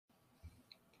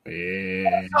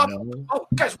Yeah. Oh,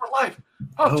 guys, we're live.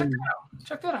 Oh,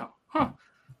 check that out. Huh.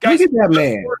 Guys, look at that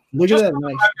man. Look at that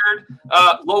nice.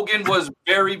 Logan was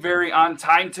very, very on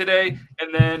time today,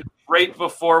 and then right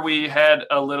before we had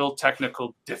a little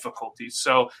technical difficulties.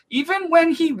 So even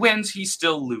when he wins, he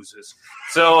still loses.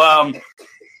 So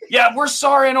yeah, we're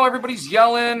sorry. I know everybody's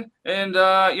yelling, and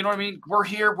you know what I mean. We're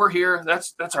here.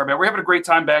 That's our bad. We're having a great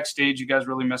time backstage. You guys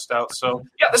really missed out. So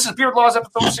yeah, this is Beard Laws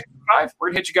episode 65. We're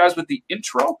gonna hit you guys with the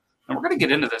intro, and we're gonna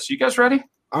get into this. You guys ready?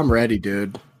 I'm ready,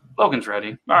 dude. Logan's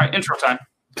ready. All right, intro time.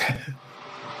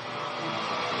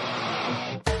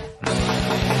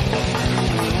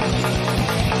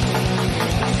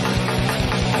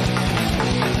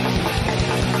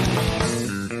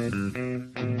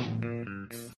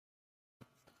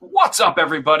 What's up,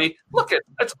 everybody? Look at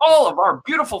it's all of our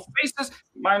beautiful faces,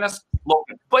 minus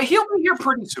Logan. But he'll be here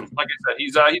pretty soon. Like I said,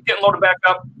 he's getting loaded back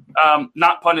up.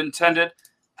 Not pun intended.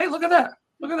 Hey, look at that.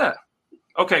 Look at that.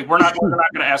 Okay, we're not going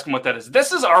to ask him what that is.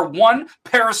 This is our one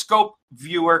Periscope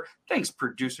viewer. Thanks,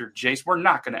 producer Jace. We're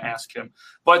not going to ask him.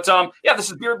 But yeah,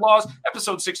 this is Beard Laws,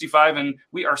 episode 65, and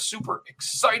we are super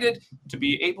excited to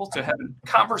be able to have a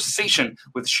conversation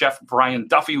with Chef Brian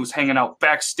Duffy, who's hanging out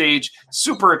backstage.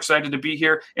 Super excited to be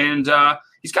here, and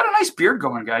he's got a nice beard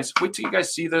going, guys. Wait till you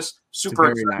guys see this.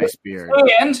 Super it's a very nice beard.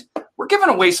 And we're giving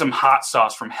away some hot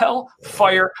sauce from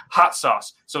Hellfire Hot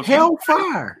Sauce. So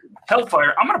Hellfire. I'm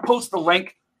going to post the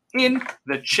link in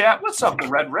the chat. What's up,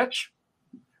 Red Rich?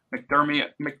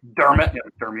 McDermott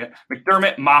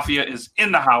Mafia is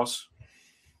in the house,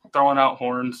 throwing out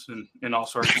horns and all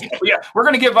sorts of stuff. But yeah, we're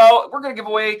gonna give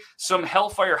away some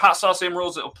Hellfire Hot Sauce. Same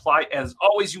rules that apply as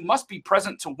always. You must be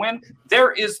present to win.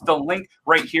 There is the link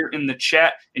right here in the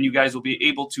chat, and you guys will be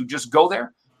able to just go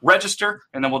there, register,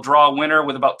 and then we'll draw a winner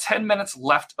with about 10 minutes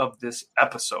left of this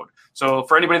episode. So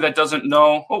for anybody that doesn't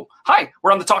know, hi,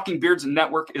 we're on the Talking Beards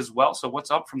Network as well. So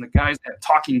what's up from the guys at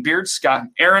Talking Beards, Scott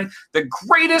and Aaron, the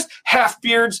greatest half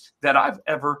beards that I've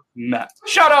ever met.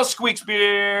 Shout out Squeaks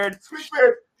Beard.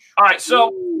 All right,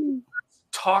 so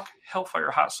talk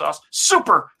Hellfire Hot Sauce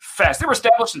super fast. They were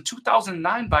established in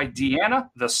 2009 by Deanna,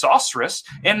 the Sauceress,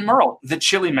 and Merle, the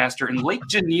Chili Master, in Lake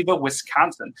Geneva,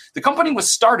 Wisconsin. The company was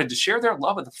started to share their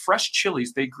love of the fresh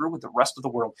chilies they grew with the rest of the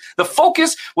world. The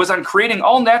focus was on creating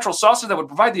all-natural sauces that would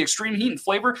provide the extreme heat and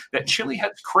flavor that chili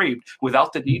heads craved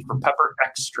without the need for pepper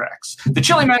extracts. The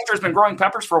Chili Master has been growing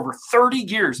peppers for over 30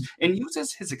 years and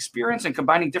uses his experience in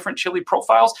combining different chili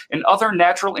profiles and other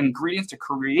natural ingredients to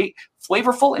create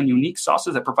flavorful and unique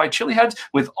sauces that provide chili heads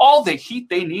with all the heat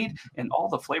they need and all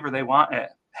the flavor they want.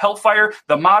 At Hellfire,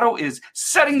 the motto is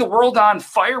setting the world on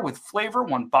fire with flavor,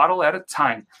 one bottle at a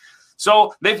time.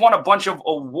 So they've won a bunch of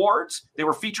awards. They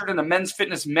were featured in the Men's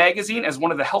Fitness magazine as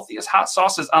one of the healthiest hot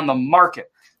sauces on the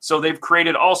market. So they've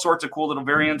created all sorts of cool little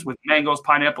variants with mangoes,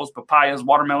 pineapples, papayas,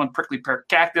 watermelon, prickly pear,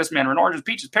 cactus, mandarin oranges,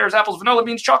 peaches, pears, apples, vanilla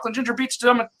beans, chocolate, ginger, peach,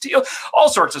 tomatillo, all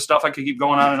sorts of stuff. I could keep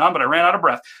going on and on, but I ran out of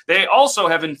breath. They also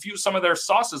have infused some of their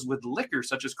sauces with liquor,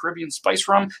 such as Caribbean spice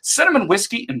rum, cinnamon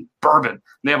whiskey, and bourbon.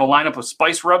 They have a lineup of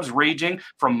spice rubs ranging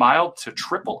from mild to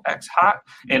triple X hot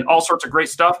and all sorts of great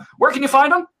stuff. Where can you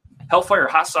find them?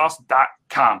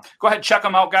 HellfireHotSauce.com. Go ahead, check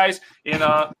them out, guys. And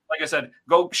like I said,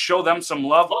 go show them some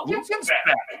love.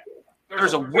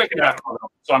 There's a wicked echo,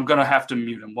 so I'm going to have to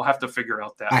mute him. We'll have to figure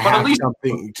out that. But at least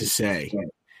something to say.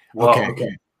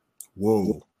 Okay.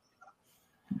 Whoa.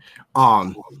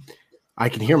 I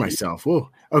can hear myself. Whoa.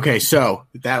 Okay, so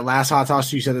that last hot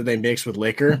sauce you said that they mixed with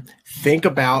liquor, think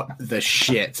about the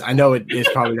shits. I know it is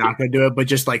probably not going to do it, but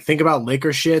just like think about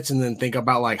liquor shits and then think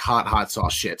about like hot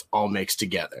sauce shits all mixed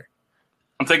together.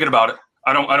 I'm thinking about it.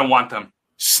 I don't want them.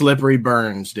 Slippery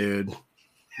burns, dude.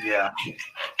 Yeah.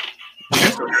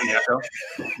 Yeah.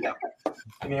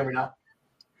 Can you hear me now?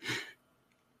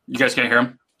 You guys can't hear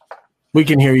him? We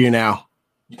can hear you now.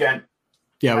 You can?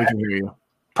 Yeah, we can hear you.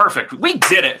 Perfect. We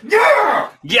did it. Yeah!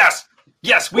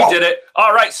 Yes, we did it.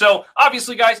 All right, so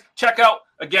obviously, guys, check out,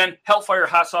 again,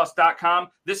 HellfireHotSauce.com.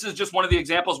 This is just one of the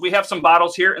examples. We have some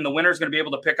bottles here, and the winner is going to be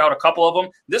able to pick out a couple of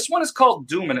them. This one is called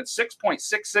Doom, and it's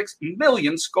 6.66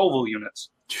 million Scoville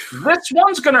units. This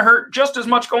one's going to hurt just as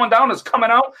much going down as coming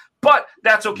out, but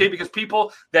that's okay because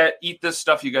people that eat this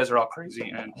stuff, you guys are all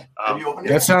crazy. And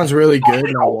that sounds really good.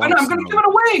 I'm going to give it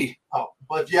away. Oh,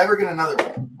 but if you ever get another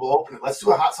one, we'll open it. Let's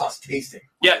do a hot sauce tasting.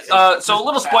 Yeah. So a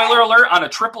little spoiler alert on a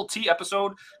Triple T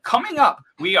episode coming up.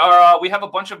 We have a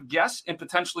bunch of guests and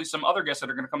potentially some other guests that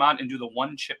are going to come on and do the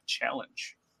one chip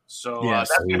challenge. So yes.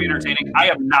 That's going to be entertaining. I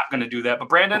am not going to do that. But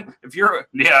Brandon, if you're, I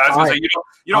was going to say,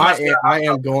 you don't. I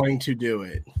am going to do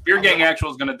it. Beer Gang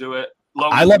Actual is going to do it.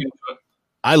 I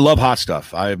I love hot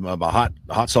stuff. I'm a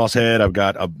hot sauce head. I've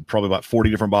got probably about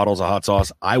 40 different bottles of hot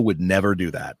sauce. I would never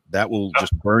do that. That will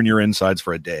just burn your insides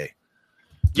for a day.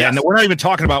 Yeah, and we're not even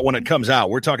talking about when it comes out.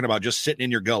 We're talking about just sitting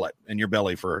in your gullet and your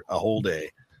belly for a whole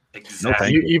day.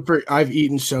 Exactly. No, I've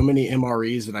eaten so many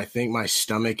MREs that I think my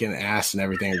stomach and ass and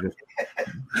everything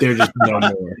they're just no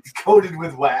more. It's coated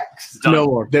with wax. Done. No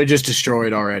more. They're just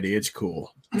destroyed already. It's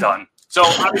cool. Done. So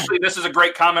obviously this is a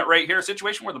great comment right here, a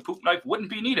situation where the poop knife wouldn't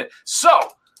be needed. So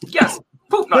yes,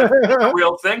 poop knife is a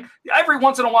real thing. Every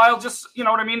once in a while, just, you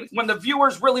know what I mean? When the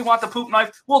viewers really want the poop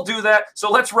knife, we'll do that.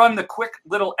 So let's run the quick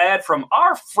little ad from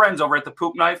our friends over at the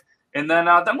poop knife. And then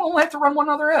we'll have to run one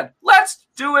other ad. Let's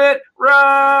do it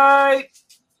right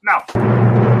now.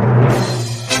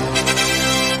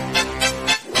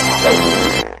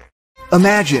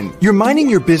 Imagine you're minding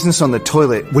your business on the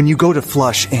toilet when you go to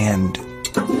flush and...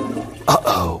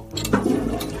 uh-oh.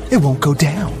 It won't go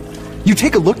down. You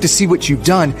take a look to see what you've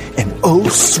done, and oh,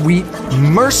 sweet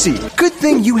mercy. Good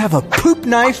thing you have a poop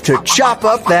knife to chop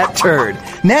up that turd.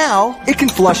 Now it can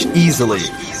flush easily.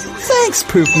 Thanks,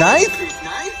 poop knife.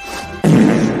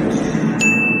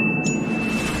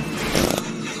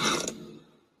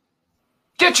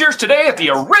 Get yours today at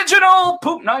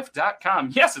theoriginalpoopknife.com.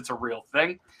 Yes, it's a real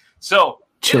thing. So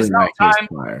it is now time.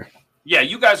 Yeah,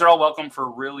 you guys are all welcome for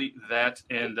really that.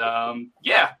 And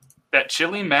that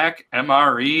Chili Mac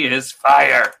MRE is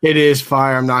fire. It is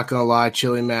fire. I'm not going to lie.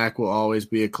 Chili Mac will always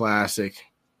be a classic.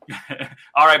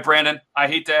 All right, Brandon, I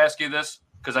hate to ask you this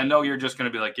because I know you're just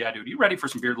going to be like, yeah, dude, you ready for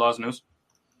some Beard Laws news?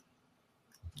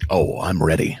 Oh, I'm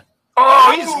ready.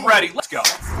 Oh, he's ready. Let's go.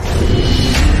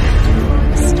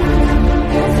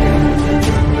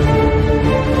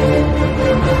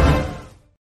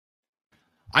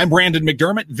 I'm Brandon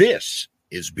McDermott. This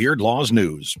is Beard Laws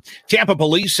News. Tampa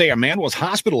police say a man was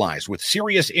hospitalized with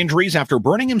serious injuries after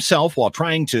burning himself while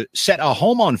trying to set a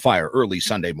home on fire early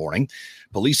Sunday morning.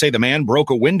 Police say the man broke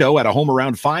a window at a home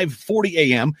around 5:40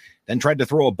 a.m., then tried to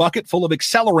throw a bucket full of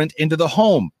accelerant into the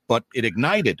home, but it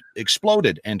ignited,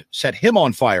 exploded, and set him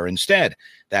on fire instead.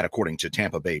 That according to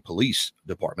Tampa Bay Police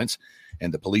Departments.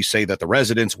 And the police say that the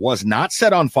residence was not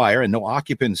set on fire and no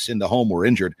occupants in the home were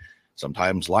injured.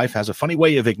 Sometimes life has a funny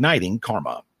way of igniting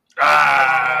karma.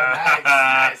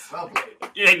 Nice. Well played.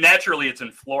 Yeah, naturally, it's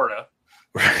in Florida.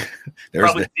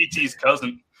 There's Probably DT's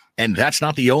cousin. And that's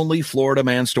not the only Florida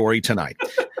man story tonight.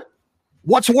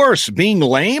 What's worse, being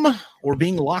lame or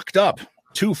being locked up?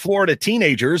 Two Florida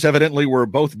teenagers evidently were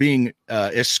both being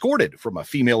escorted from a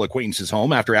female acquaintance's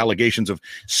home after allegations of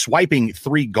swiping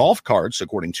 3 golf carts,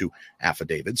 according to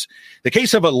affidavits. The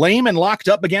case of a lame and locked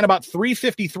up began about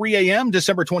 3:53 a.m.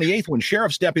 December 28th when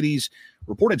sheriff's deputies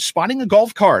reported spotting a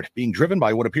golf cart being driven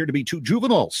by what appeared to be 2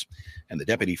 juveniles. And the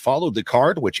deputy followed the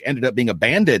cart, which ended up being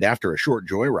abandoned after a short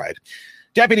joyride.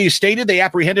 Deputies stated they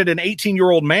apprehended an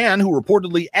 18-year-old man who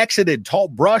reportedly exited tall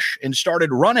brush and started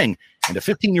running, and a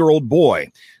 15-year-old boy.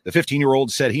 The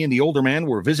 15-year-old said he and the older man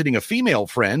were visiting a female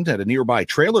friend at a nearby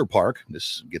trailer park.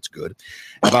 This gets good.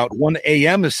 About 1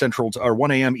 a.m.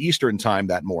 Eastern time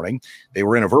that morning, they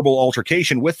were in a verbal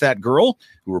altercation with that girl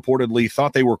who reportedly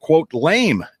thought they were, quote,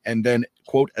 lame, and then,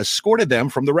 quote, escorted them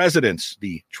from the residence,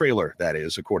 the trailer, that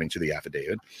is, according to the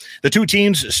affidavit. The 2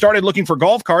 teens started looking for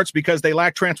golf carts because they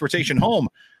lacked transportation home.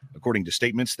 According to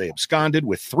statements, they absconded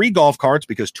with 3 golf carts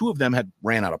because 2 of them had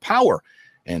ran out of power.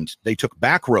 And they took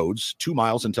back roads 2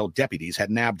 miles until deputies had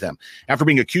nabbed them. After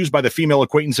being accused by the female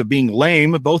acquaintance of being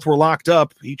lame, both were locked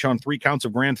up, each on 3 counts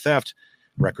of grand theft,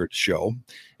 records show.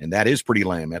 And that is pretty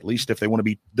lame. At least if they want to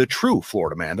be the true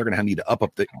Florida man, they're going to need to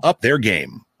up their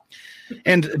game.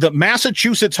 And the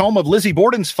Massachusetts home of Lizzie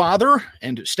Borden's father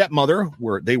and stepmother,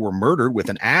 where they were murdered with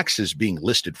an axe, is being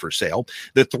listed for sale.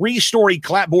 The 3-story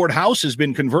clapboard house has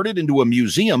been converted into a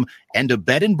museum and a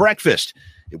bed and breakfast.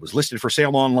 It was listed for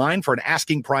sale online for an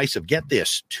asking price of, get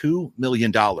this, $2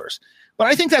 million. But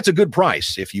I think that's a good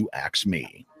price if you ask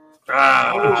me.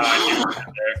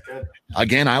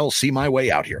 Again, I'll see my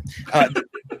way out here.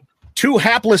 2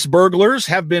 hapless burglars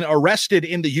have been arrested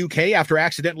in the UK after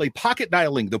accidentally pocket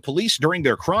dialing the police during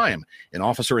their crime. An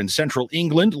officer in central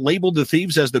England labeled the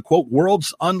thieves as the, quote,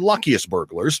 world's unluckiest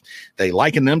burglars. They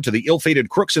liken them to the ill-fated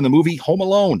crooks in the movie Home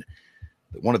Alone.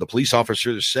 One of the police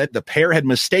officers said the pair had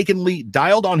mistakenly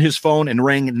dialed on his phone and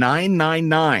rang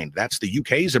 999. That's the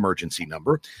UK's emergency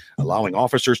number, allowing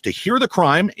officers to hear the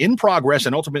crime in progress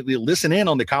and ultimately listen in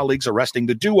on the colleagues arresting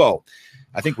the duo.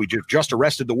 I think we just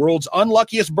arrested the world's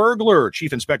unluckiest burglar,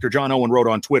 Chief Inspector John Owen wrote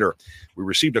on Twitter. We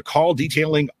received a call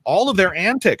detailing all of their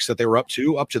antics that they were up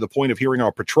to the point of hearing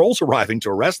our patrols arriving to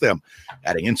arrest them.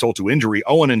 Adding insult to injury,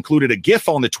 Owen included a GIF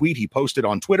on the tweet he posted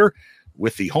on Twitter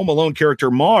with the Home Alone character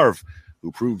Marv,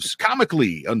 who proves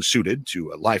comically unsuited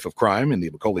to a life of crime in the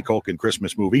Macaulay Culkin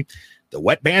Christmas movie, The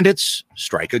Wet Bandits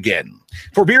Strike Again.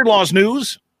 For Beard Laws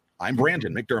News, I'm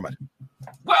Brandon McDermott.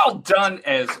 Well done,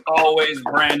 as always,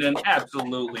 Brandon.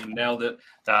 Absolutely nailed it.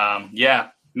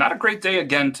 Not a great day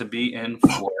again to be in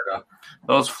Florida.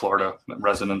 Those Florida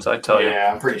residents, I tell you.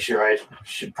 Yeah, I'm pretty sure I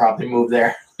should probably move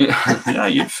there. Yeah,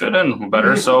 you'd fit in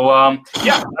better. So, I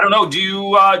don't know. Do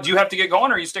you have to get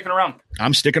going, or are you sticking around?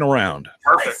 I'm sticking around.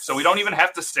 Perfect. So we don't even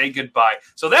have to say goodbye.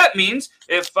 So that means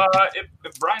if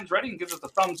Brian's ready and gives us the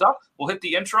thumbs up, we'll hit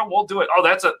the intro. We'll do it. Oh,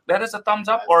 that is a thumbs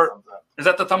up, or is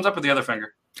that the thumbs up or the other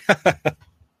finger?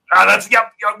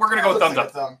 We're gonna go with thumbs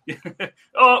up.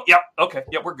 Oh, yeah, okay,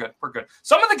 yeah, we're good.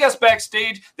 Some of the guests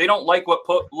backstage, they don't like what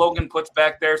Logan puts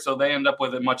back there, so they end up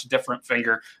with a much different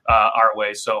finger our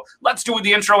way. So let's do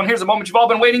the intro, and here's a moment you've all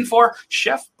been waiting for.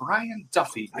 Chef Brian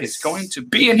Duffy is going to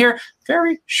be in here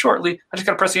very shortly. I just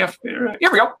gotta press the F. Here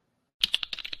we go.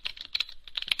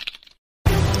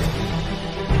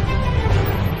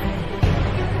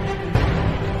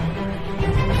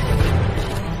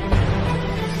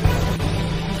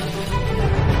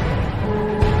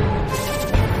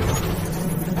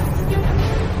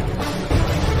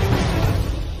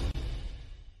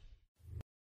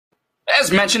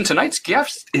 As mentioned, tonight's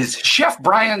guest is Chef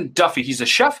Brian Duffy. He's a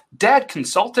chef, dad,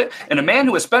 consultant, and a man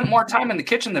who has spent more time in the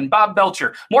kitchen than Bob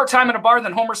Belcher, more time in a bar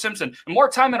than Homer Simpson, and more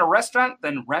time in a restaurant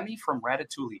than Remy from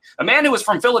Ratatouille. A man who is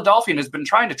from Philadelphia and has been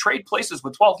trying to trade places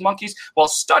with 12 Monkeys while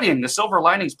studying the Silver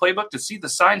Linings Playbook to see the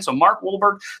sign so Mark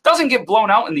Wahlberg doesn't get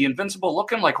blown out in The Invincible,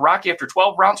 looking like Rocky after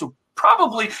 12 rounds, who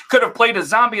probably could have played a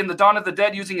zombie in the Dawn of the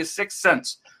Dead using his sixth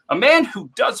sense. A man who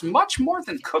does much more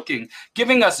than cooking,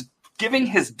 giving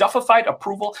his Duffified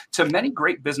approval to many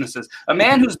great businesses. A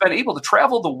man who's been able to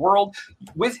travel the world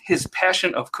with his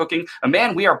passion of cooking. A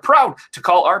man we are proud to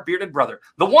call our bearded brother.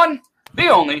 The one, the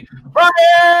only,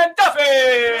 Brian Duffy!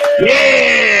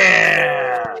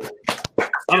 Yeah!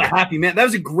 I'm a happy man. That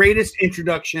was the greatest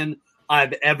introduction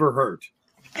I've ever heard.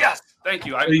 Yes, thank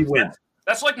you.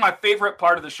 That's like my favorite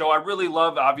part of the show. I really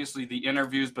love, obviously, the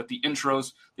interviews, but the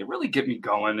intros, they really get me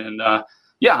going. And,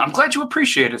 I'm glad you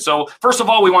appreciate it. So first of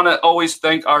all, we want to always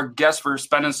thank our guests for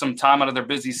spending some time out of their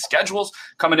busy schedules,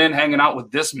 coming in, hanging out with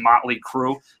this motley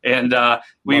crew. And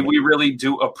we really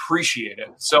do appreciate it.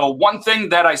 So one thing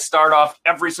that I start off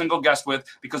every single guest with,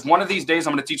 because one of these days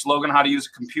I'm going to teach Logan how to use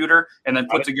a computer and then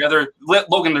put together,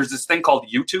 Logan, there's this thing called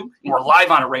YouTube, and we're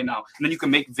live on it right now. And then you can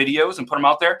make videos and put them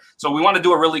out there. So we want to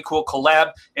do a really cool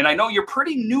collab. And I know you're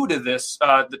pretty new to this,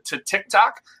 to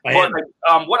TikTok. But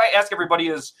what I ask everybody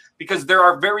is, because there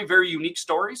are very, very unique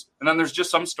stories, and then there's just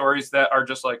some stories that are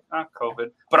just like, COVID.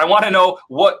 But I want to know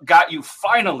what got you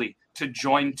finally to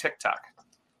join TikTok.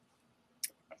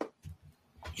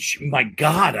 My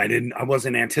God, I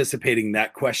wasn't anticipating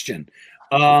that question.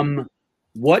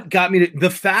 What got me to the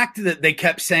fact that they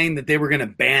kept saying that they were going to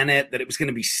ban it, that it was going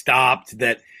to be stopped,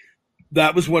 that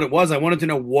was what it was. I wanted to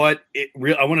know I want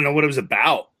to know what it was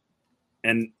about.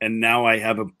 And now I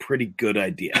have a pretty good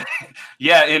idea.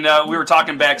 Yeah, and we were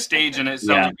talking backstage, and it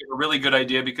sounds like a really good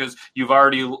idea because you've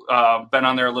already been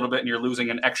on there a little bit, and you're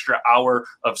losing an extra hour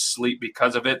of sleep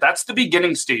because of it. That's the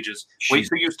beginning stages. Wait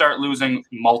till you start losing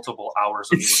multiple hours.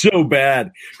 It's so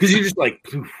bad because you're just like,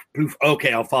 poof, poof,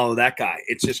 okay, I'll follow that guy.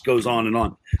 It just goes on and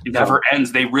on. It never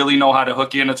ends. They really know how to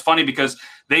hook you, and it's funny because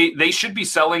they should be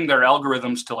selling their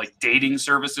algorithms to like dating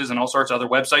services and all sorts of other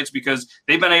websites because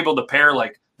they've been able to pair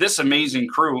like this amazing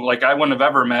crew. Like I wouldn't have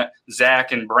ever met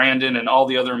Zach and Brandon and all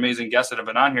the other amazing guests that have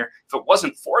been on here if it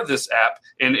wasn't for this app.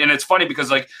 And it's funny because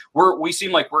like we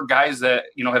seem like we're guys that,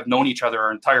 have known each other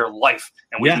our entire life,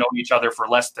 and we've known each other for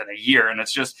less than a year. And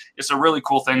it's a really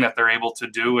cool thing that they're able to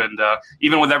do. And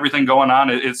even with everything going on,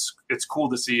 it's cool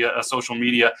to see a social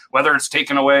media, whether it's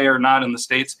taken away or not in the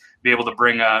States, be able to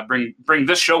bring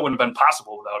this show wouldn't have been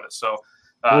possible without it. So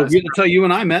that's how you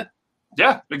and I met.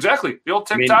 Yeah, exactly. The old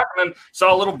TikTok, and then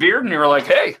saw a little beard, and you were like,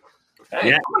 hey, I'm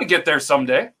going to get there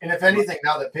someday. And if anything,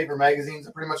 now that paper magazines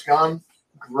are pretty much gone,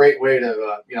 great way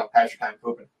to, pass your time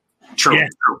pooping. True. Yeah.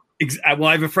 True. Well,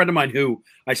 I have a friend of mine who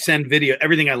I send video,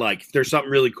 everything I like. If there's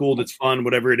something really cool that's fun,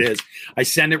 whatever it is, I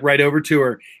send it right over to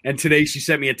her. And today she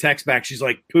sent me a text back. She's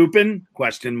like, pooping? ?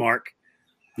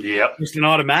 Yep. Just an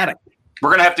automatic.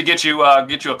 We're going to have to get you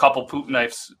a couple poop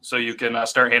knives so you can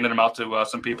start handing them out to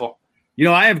some people.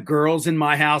 I have girls in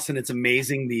my house, and it's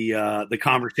amazing the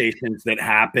conversations that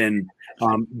happen.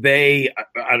 I'm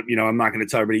not going to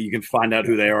tell everybody. You can find out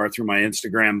who they are through my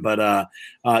Instagram, but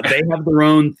they have their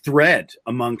own thread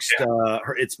amongst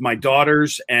it's my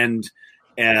daughters and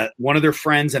one of their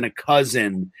friends and a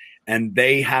cousin, and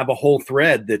they have a whole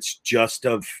thread that's just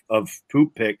of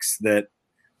poop pics that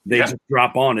They just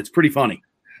drop on. It's pretty funny.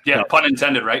 Yeah, pun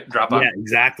intended, right? Drop on. Yeah,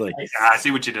 exactly. I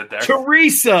see what you did there.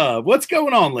 Teresa, what's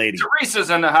going on, lady? Teresa's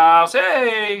in the house.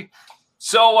 Hey.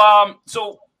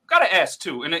 So got to ask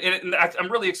too, and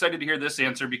I'm really excited to hear this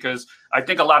answer because I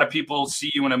think a lot of people see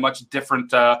you in a much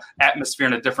different atmosphere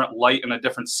and a different light and a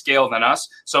different scale than us.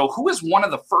 So who is one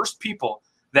of the first people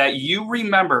that you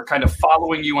remember kind of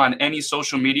following you on any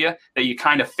social media that you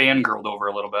kind of fangirled over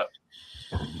a little bit?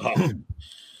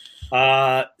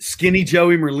 Skinny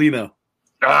Joey Merlino.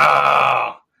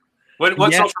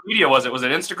 What social media was it? Was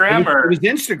it Instagram or? It was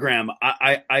Instagram.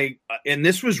 I and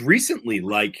this was recently,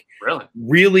 like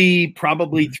really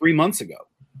probably 3 months ago.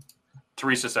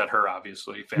 Teresa said her,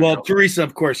 obviously. Well, Teresa,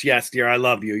 of course, yes, dear. I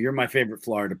love you. You're my favorite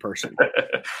Florida person.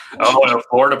 A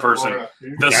Florida person.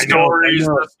 The stories.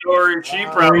 She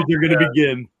probably are going to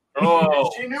begin.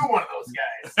 Oh, she knew one of those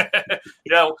guys.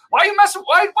 Yeah. Why you messing?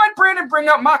 Why Brandon bring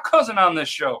up my cousin on this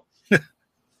show?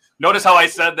 Notice how I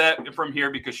said that from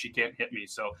here because she can't hit me.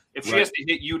 So if she has to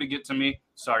hit you to get to me,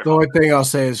 sorry. The only thing I'll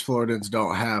say is Floridans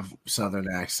don't have Southern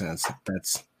accents.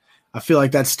 I feel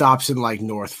like that stops in like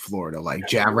North Florida, like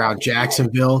around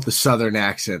Jacksonville. The Southern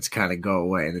accents kind of go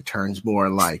away, and it turns more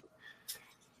like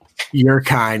your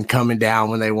kind coming down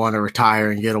when they want to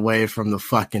retire and get away from the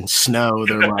fucking snow.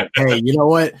 They're like, hey, you know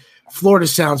what? Florida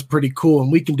sounds pretty cool,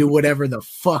 and we can do whatever the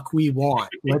fuck we want.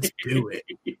 Let's do it.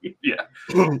 Yeah.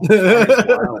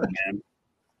 Wow, man.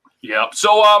 Yeah.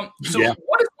 So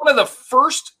what is one of the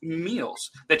first meals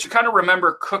that you kind of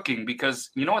remember cooking?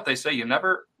 Because you know what they say, you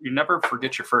never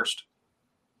forget your first.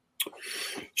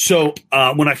 So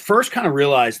when I first kind of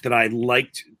realized that I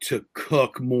liked to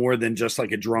cook more than just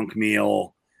like a drunk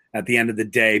meal at the end of the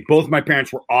day, both my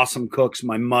parents were awesome cooks.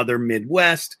 My mother,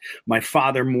 Midwest, my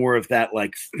father, more of that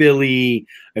like Philly,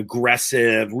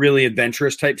 aggressive, really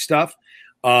adventurous type stuff.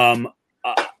 I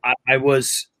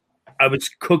was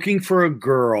cooking for a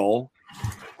girl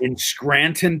in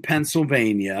Scranton,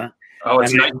 Pennsylvania. Oh,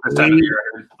 it's nice this time of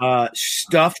year.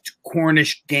 Stuffed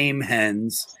Cornish game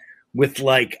hens with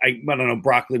like, I don't know,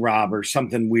 broccoli rabe or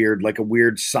something weird, like a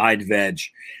weird side veg.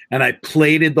 And I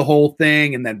plated the whole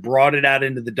thing and then brought it out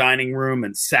into the dining room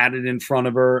and sat it in front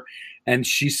of her. And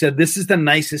she said, "This is the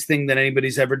nicest thing that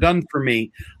anybody's ever done for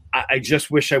me. I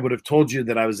just wish I would have told you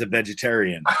that I was a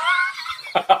vegetarian."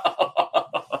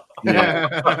 Yeah,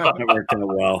 that worked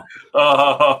out well.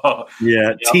 Oh, yeah,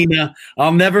 yep. Tina,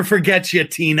 I'll never forget you,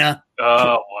 Tina.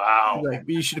 Oh, wow. Like,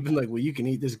 you should have been like, well, you can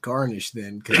eat this garnish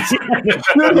then.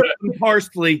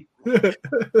 Parsley.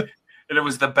 And it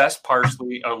was the best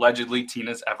parsley allegedly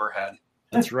Tina's ever had.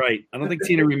 That's right. I don't think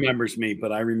Tina remembers me,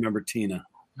 but I remember Tina.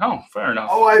 Oh, fair enough.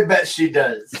 Oh, I bet she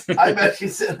does. I bet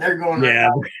she's sitting there going,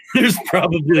 yeah, there's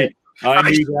probably...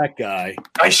 I knew that guy.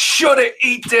 I should have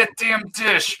eat that damn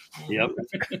dish. Yep.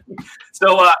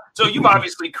 So you've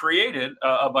obviously created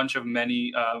a bunch of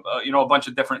a bunch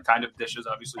of different kind of dishes.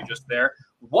 Obviously, just there.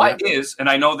 What is, and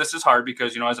I know this is hard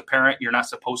because as a parent, you're not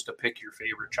supposed to pick your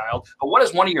favorite child. But what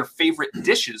is one of your favorite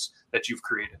dishes that you've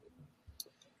created?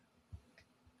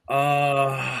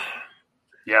 Yeah,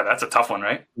 that's a tough one,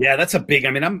 right? Yeah, that's a big.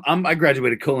 I mean, I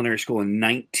graduated culinary school in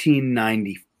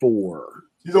 1994.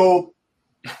 He's old.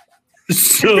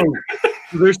 So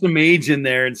there's some age in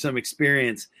there and some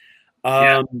experience.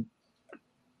 One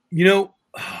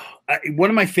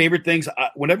of my favorite things,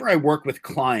 whenever I work with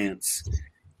clients,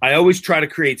 I always try to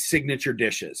create signature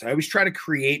dishes. I always try to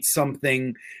create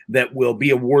something that will be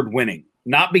award winning,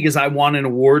 not because I want an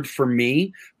award for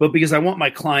me, but because I want my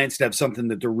clients to have something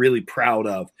that they're really proud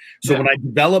of. So when I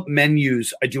develop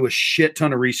menus, I do a shit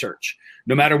ton of research.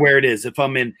 No matter where it is, if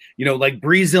I'm in, like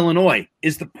Breeze, Illinois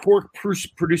is the pork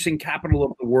producing capital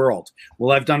of the world.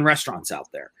 Well, I've done restaurants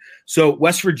out there. So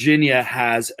West Virginia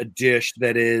has a dish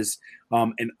that is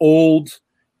an old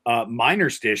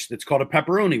miner's dish that's called a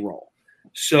pepperoni roll.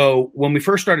 So when we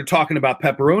first started talking about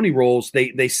pepperoni rolls,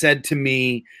 they said to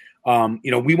me,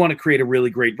 we want to create a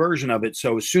really great version of it.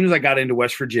 So as soon as I got into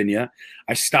West Virginia,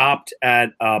 I stopped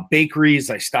at bakeries,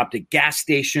 I stopped at gas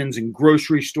stations and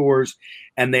grocery stores,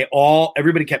 and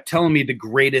everybody kept telling me the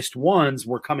greatest ones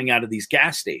were coming out of these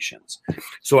gas stations.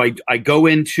 So I go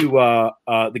into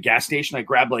the gas station, I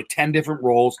grab like 10 different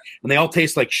rolls, and they all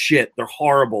taste like shit. They're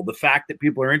horrible. The fact that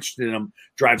people are interested in them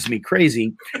drives me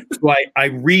crazy. So I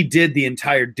redid the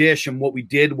entire dish, and what we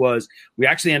did was we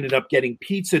actually ended up getting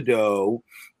pizza dough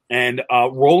and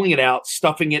rolling it out,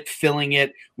 stuffing it, filling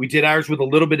it. We did ours with a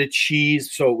little bit of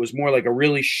cheese, so it was more like a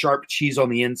really sharp cheese on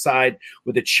the inside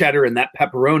with the cheddar and that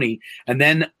pepperoni. And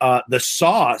then the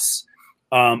sauce,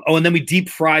 and then we deep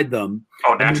fried them.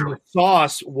 Oh, naturally. The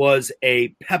sauce was a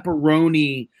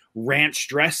pepperoni ranch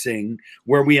dressing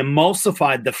where we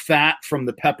emulsified the fat from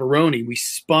the pepperoni. We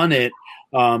spun it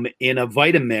in a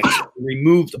Vitamix,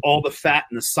 removed all the fat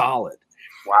in the solid.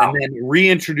 Wow. And then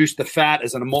reintroduced the fat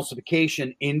as an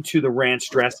emulsification into the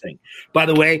ranch dressing. By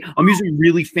the way, I'm using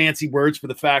really fancy words for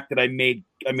the fact that I made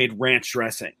ranch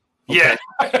dressing. Okay?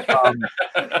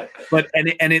 Yeah. But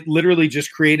it literally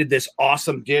just created this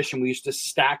awesome dish, and we used to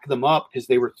stack them up because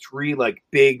they were 3 like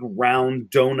big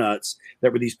round donuts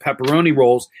that were these pepperoni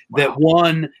rolls that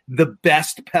won the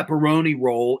best pepperoni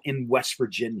roll in West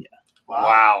Virginia.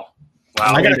 Wow.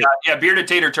 Yeah, Bearded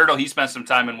Tater Turtle, he spent some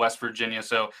time in West Virginia,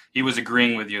 so he was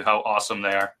agreeing with you how awesome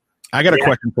they are. I got a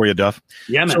question for you, Duff.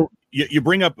 Yeah, man. So you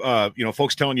bring up,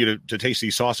 folks telling you to taste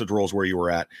these sausage rolls where you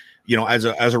were at. As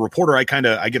a reporter, I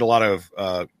get a lot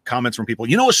of comments from people.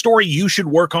 A story you should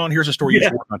work on. Here's a story you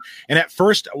should work on. And at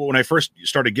first, when I first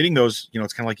started getting those,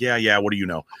 it's kind of like, yeah. What do you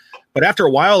know? But after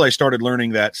a while, I started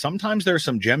learning that sometimes there's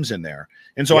some gems in there.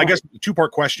 And so I guess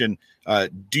 2-part question: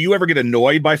 do you ever get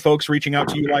annoyed by folks reaching out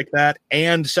to you like that?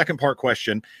 And second part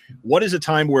question: what is a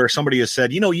time where somebody has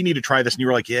said, you need to try this, and you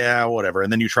were like, yeah, whatever,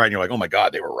 and then you try and you're like, oh my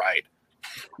God, they were right.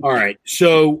 All right.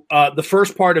 So the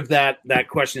first part of that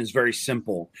question is very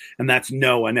simple, and that's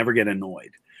no. I never get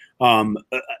annoyed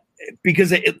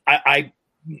because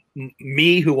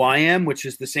me, who I am, which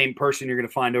is the same person you're going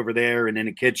to find over there and in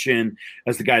a kitchen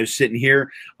as the guy who's sitting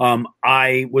here.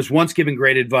 I was once given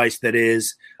great advice that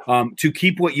is to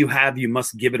keep what you have, you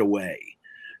must give it away.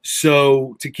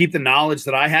 So to keep the knowledge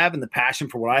that I have and the passion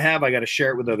for what I have, I got to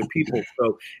share it with other people.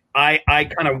 So I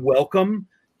kind of welcome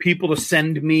people to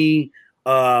send me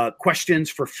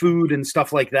questions for food and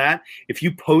stuff like that. If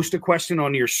you post a question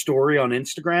on your story on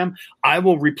Instagram, I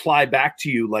will reply back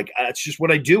to you. Like, it's just what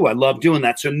I do. I love doing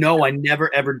that. So no, I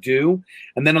never, ever do.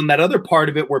 And then on that other part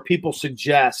of it where people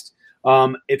suggest,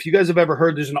 if you guys have ever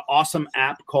heard, there's an awesome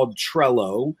app called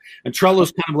Trello, and Trello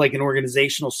is kind of like an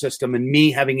organizational system. And me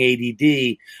having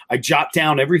ADD, I jot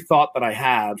down every thought that I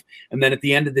have. And then at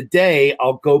the end of the day,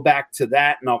 I'll go back to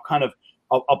that and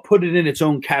I'll put it in its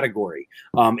own category.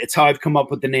 It's how I've come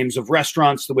up with the names of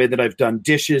restaurants, the way that I've done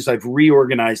dishes. I've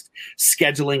reorganized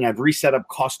scheduling. I've reset up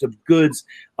cost of goods.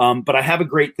 But I have a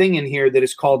great thing in here that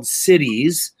is called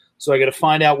cities. So I got to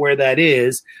find out where that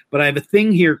is. But I have a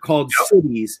thing here called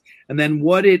cities. And then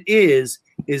what it is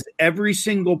every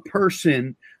single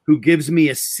person who gives me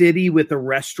a city with a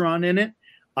restaurant in it,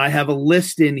 I have a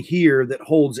list in here that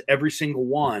holds every single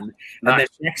one. Nice. And then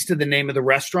next to the name of the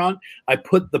restaurant, I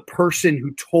put the person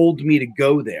who told me to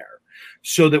go there.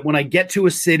 So that when I get to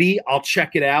a city, I'll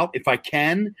check it out if I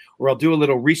can, or I'll do a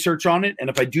little research on it. And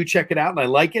if I do check it out and I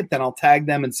like it, then I'll tag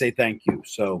them and say thank you.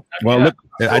 So, look,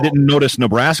 I didn't notice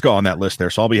Nebraska on that list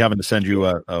there, so I'll be having to send you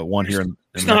one here.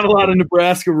 There's not a lot of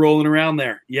Nebraska rolling around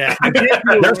there. Yeah.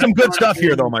 There's some good stuff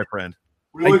here, though, my friend.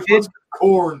 Really fun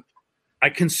corn. I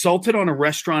consulted on a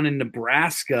restaurant in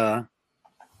Nebraska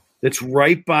that's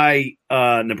right by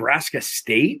Nebraska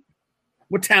State.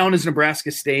 What town is Nebraska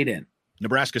State in?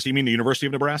 Nebraska. So you mean the University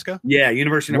of Nebraska? Yeah,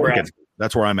 University of Nebraska. Lincoln.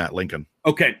 That's where I'm at, Lincoln.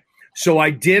 Okay. So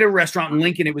I did a restaurant in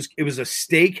Lincoln. It was a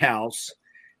steakhouse.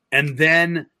 And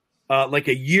then like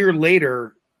a year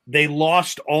later, they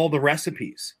lost all the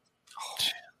recipes.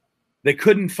 They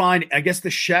couldn't find, I guess the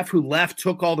chef who left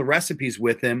took all the recipes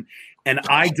with him, and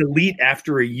I delete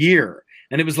after a year.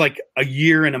 And it was like a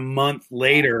year and a month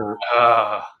later,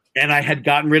 and I had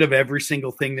gotten rid of every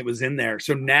single thing that was in there.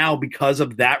 So now, because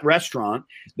of that restaurant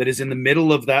that is in the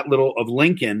middle of that of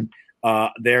Lincoln,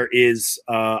 there is,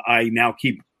 I now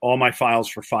keep all my files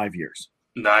for 5 years.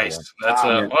 Nice. That's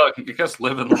because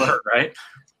live and learn, right?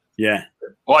 Yeah.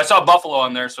 Well, I saw Buffalo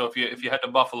on there, so if you head to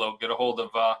Buffalo, get a hold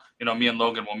of me and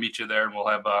Logan. We'll meet you there, and we'll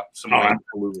have some.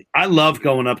 Absolutely. I love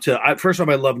going up to. First off,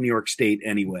 I love New York State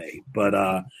anyway, but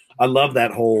I love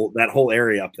that whole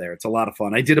area up there. It's a lot of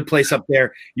fun. I did a place up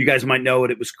there. You guys might know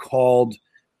it. It was called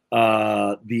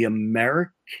the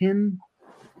American.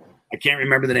 I can't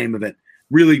remember the name of it.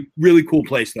 Really, really cool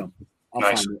place though.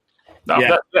 Nice.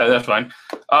 That's fine.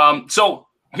 So.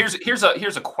 Here's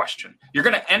a question. You're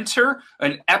going to enter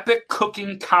an epic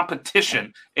cooking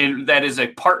competition, and that is a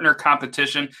partner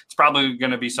competition. It's probably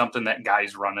going to be something that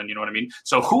guys running. You know what I mean?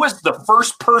 So who is the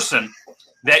first person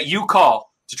that you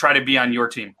call to try to be on your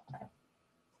team?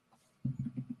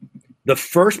 The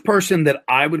first person that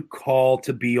I would call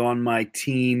to be on my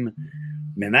team,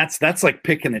 man, that's like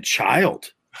picking a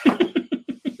child.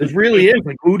 It really is.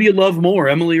 Like, who do you love more,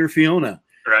 Emily or Fiona?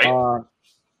 Right.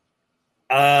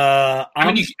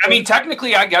 I mean,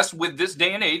 technically, I guess with this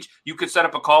day and age, you could set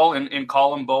up a call and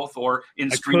call them both, or in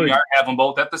StreamYard have them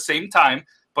both at the same time.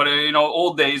 But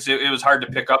old days it was hard to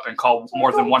pick up and call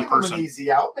more than one person.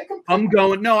 Easy out. Make them I'm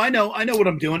going. No, I know what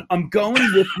I'm doing. I'm going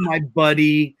with my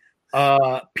buddy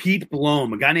Pete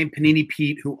Blom, a guy named Panini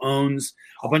Pete, who owns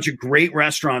a bunch of great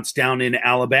restaurants down in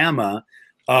Alabama.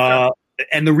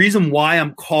 And the reason why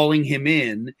I'm calling him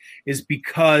in is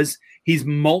because he's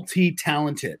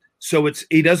multi-talented. So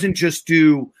he doesn't just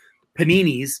do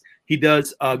paninis. He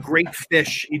does great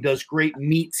fish. He does great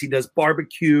meats. He does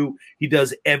barbecue. He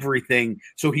does everything.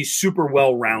 So he's super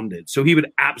well-rounded. So he would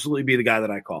absolutely be the guy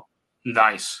that I call.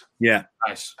 Nice. Yeah.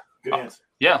 Nice. good answer.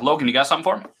 Yeah, Logan, you got something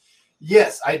for him?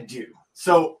 Yes, I do.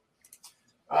 So,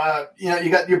 you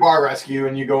got your bar rescue,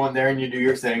 and you go in there and you do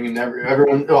your thing, and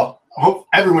everyone, well, I hope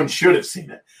everyone should have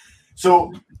seen it.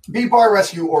 So, be bar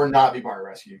rescue or not be bar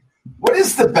rescue. What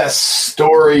is the best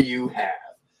story you have?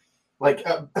 Like,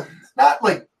 not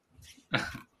like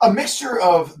a mixture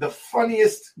of the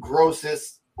funniest,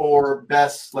 grossest, or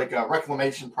best, like a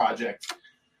reclamation project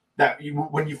that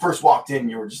when you first walked in,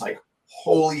 you were just like,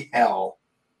 holy hell,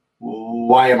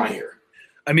 why am I here?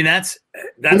 I mean, that's.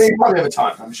 I mean, you probably have a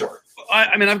ton, I'm sure.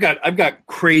 I mean, I've got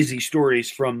crazy stories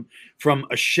from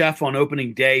a chef on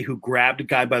opening day who grabbed a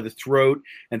guy by the throat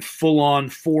and full on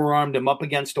forearmed him up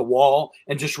against a wall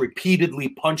and just repeatedly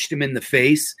punched him in the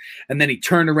face. And then he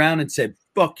turned around and said,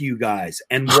 "Fuck you guys,"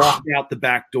 and walked out the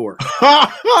back door.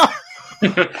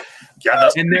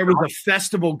 And there was a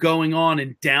festival going on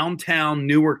in downtown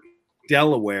Newark,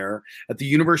 Delaware, at the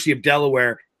University of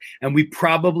Delaware. And we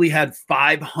probably had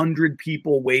 500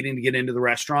 people waiting to get into the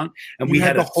restaurant. And we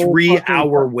had a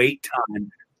 3-hour wait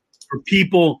time for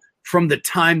people from the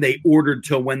time they ordered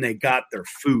till when they got their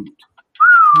food.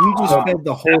 You just fed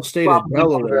the whole state of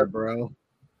Delaware, bro.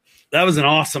 That was an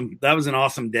awesome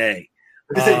day.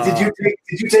 Did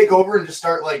you take over and just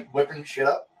start like whipping shit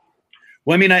up?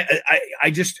 Well, I mean,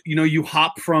 I just,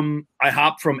 I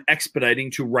hop from expediting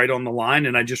to right on the line,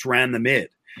 and I just ran the mid.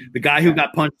 The guy who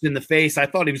got punched in the face, I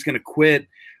thought he was going to quit.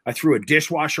 I threw a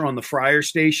dishwasher on the fryer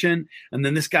station, and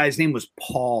then this guy's name was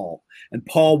Paul. And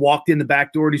Paul walked in the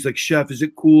back door, and he's like, "Chef, is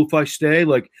it cool if I stay?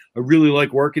 Like, I really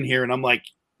like working here." And I'm like,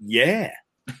 "Yeah."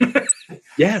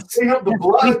 Yes. Give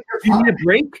me a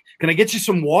break. Can I get you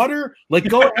some water? Like,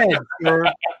 go ahead,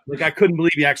 sir. Like, I couldn't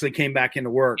believe he actually came back into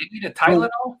work. You need a Tylenol?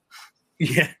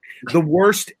 Yeah. The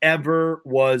worst ever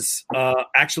was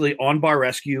actually on Bar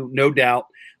Rescue, no doubt.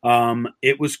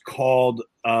 It was called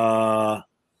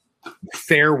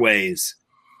Fairways,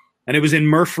 and it was in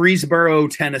Murfreesboro,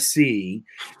 Tennessee.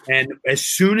 And as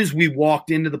soon as we walked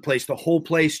into the place, the whole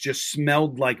place just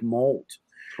smelled like mold.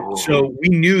 So we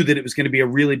knew that it was going to be a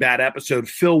really bad episode.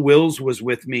 Phil Wills was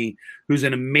with me, who's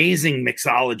an amazing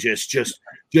mixologist,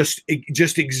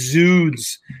 just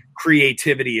exudes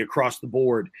creativity across the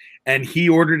board. And he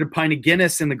ordered a pint of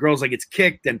Guinness, and the girl's like, "It's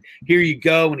kicked, and here you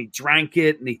go." And he drank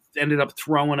it, and he ended up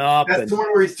throwing up. That's the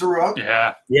one where he threw up?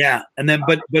 Yeah. And then,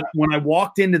 but when I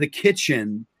walked into the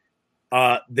kitchen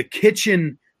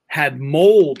had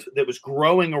mold that was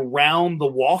growing around the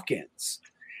walk-ins.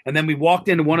 And then we walked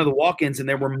into one of the walk-ins, and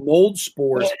there were mold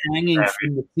spores hanging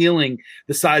from the ceiling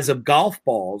the size of golf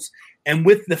balls, and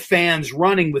with the fans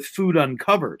running with food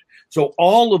uncovered. So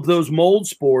all of those mold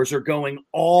spores are going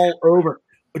all over,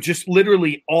 just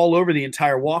literally all over the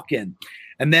entire walk-in.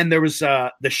 And then there was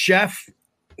the chef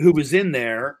who was in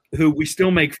there, who we still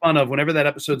make fun of whenever that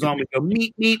episode's on. We go,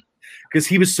 "Meet," because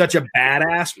he was such a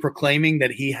badass proclaiming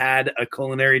that he had a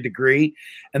culinary degree.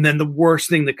 And then the worst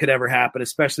thing that could ever happen,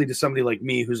 especially to somebody like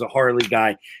me who's a Harley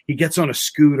guy, he gets on a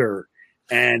scooter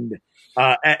and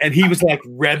he was like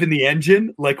revving the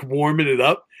engine, like warming it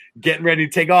up, getting ready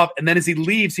to take off. And then as he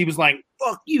leaves, he was like,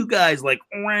 "Fuck you guys," like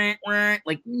wah, wah,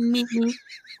 like me.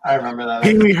 I remember that.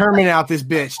 Pee Wee Herman out this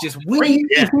bitch, just wee.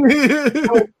 Yeah.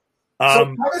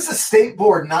 So how does the state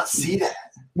board not see that?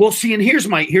 Well, see, and here's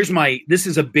my. This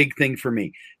is a big thing for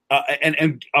me, and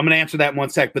I'm going to answer that in one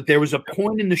sec. But there was a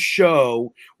point in the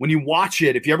show when you watch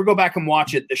it. If you ever go back and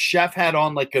watch it, the chef had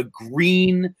on like a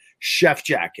green chef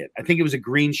jacket. I think it was a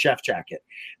green chef jacket,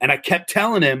 and I kept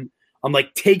telling him, I'm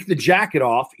like, "Take the jacket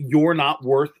off. You're not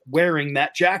worth wearing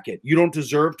that jacket. You don't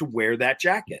deserve to wear that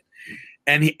jacket."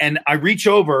 And I reach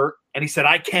over, and he said,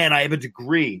 "I can. I have a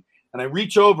degree." And I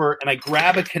reach over and I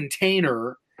grab a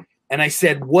container. And I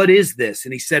said, "What is this?"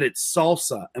 And he said, "It's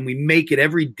salsa, and we make it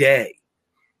every day."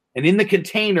 And in the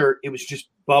container, it was just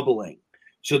bubbling.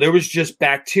 So there was just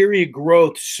bacteria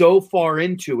growth so far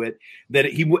into it that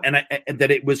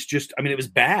it was just, I mean, it was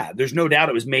bad. There's no doubt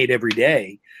it was made every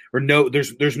day, or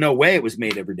there's no way it was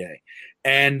made every day.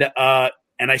 And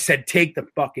I said, "Take the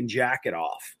fucking jacket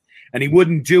off." and he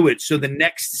wouldn't do it. So the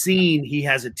next scene, he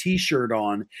has a T-shirt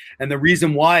on, and the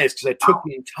reason why is because I took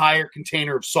the entire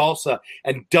container of salsa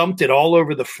and dumped it all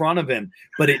over the front of him,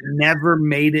 but it never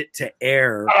made it to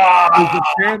air. Because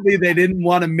apparently they didn't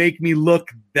want to make me look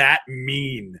that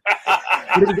mean.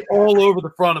 It was all over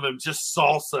the front of him, just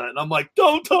salsa, and I'm like,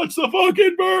 "Don't touch the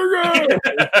fucking burger!"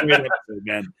 Great episode,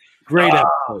 man. Great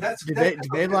episode.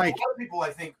 They like a lot of people,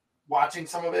 I think, watching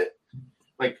some of it.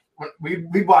 Like when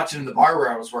we watched it in the bar where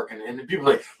I was working, and people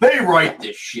were like, they write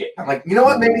this shit. I'm like, you know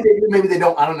what? Maybe they do, maybe they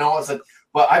don't. I don't know. I said,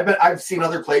 but I've seen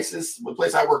other places. The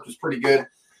place I worked was pretty good.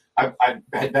 I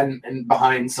had been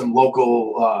behind some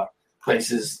local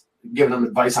places, giving them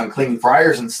advice on cleaning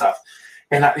fryers and stuff.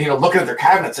 And looking at their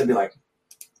cabinets, I'd be like,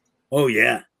 oh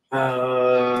yeah,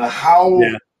 how?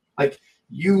 Yeah. Like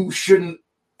you shouldn't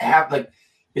have like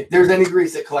if there's any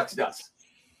grease that collects dust,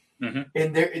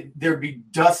 and there'd be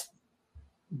dust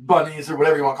bunnies or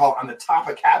whatever you want to call it on the top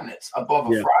of cabinets above a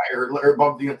fryer or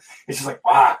above the. It's just like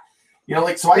wow,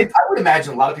 so I would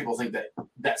imagine a lot of people think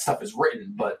that stuff is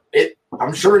written, but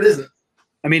I'm sure it isn't.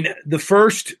 I mean, the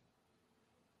first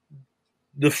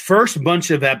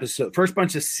bunch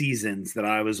of seasons that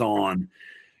I was on,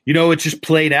 it just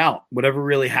played out. Whatever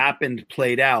really happened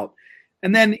played out.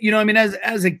 And then,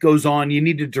 as it goes on, you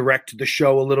need to direct the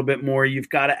show a little bit more. You've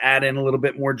got to add in a little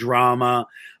bit more drama.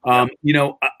 I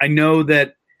know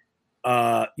that,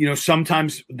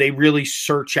 sometimes they really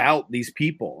search out these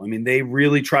people. I mean, they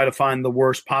really try to find the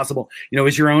worst possible.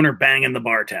 Is your owner banging the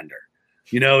bartender?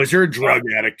 Is there a drug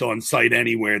addict on site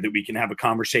anywhere that we can have a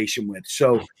conversation with?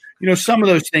 So, some of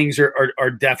those things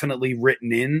are definitely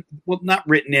written in. Well, not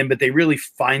written in, but they really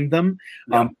find them.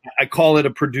 Yeah. I call it a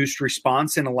produced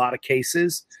response in a lot of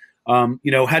cases. How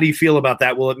do you feel about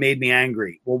that? Well, it made me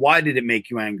angry. Well, why did it make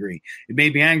you angry? It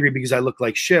made me angry because I look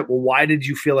like shit. Well, why did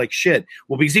you feel like shit?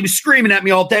 Well, because he was screaming at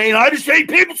me all day, and I just hate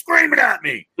people screaming at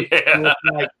me. Yeah.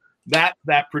 Like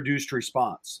that produced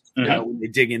response. When they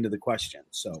dig into the question.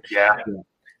 So yeah.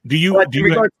 In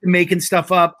regards to making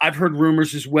stuff up, I've heard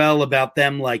rumors as well about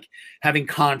them like having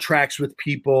contracts with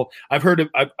people. I've heard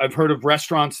of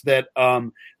restaurants that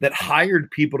hired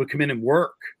people to come in and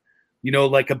work.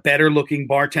 Like a better looking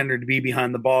bartender to be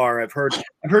behind the bar. I've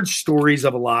heard stories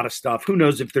of a lot of stuff. Who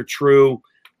knows if they're true?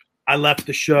 I left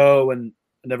the show and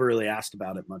I never really asked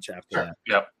about it much after that.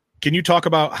 Yep. Can you talk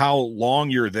about how long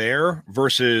you're there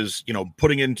versus,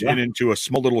 putting into a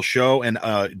small little show? And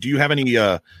do you have any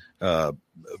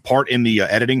part in the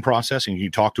editing process? And can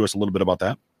you talk to us a little bit about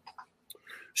that?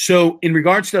 So in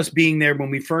regards to us being there,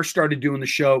 when we first started doing the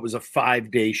show, it was a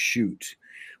 5-day shoot.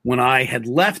 When I had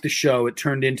left the show, it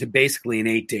turned into basically an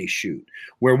 8-day shoot,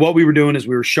 where what we were doing is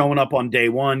we were showing up on day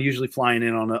one, usually flying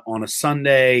in on a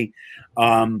Sunday,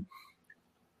 kind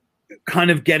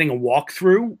of getting a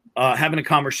walkthrough, having a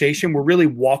conversation. We're really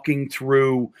walking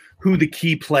through who the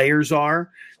key players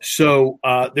are. So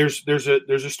there's a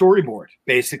storyboard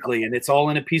basically, and it's all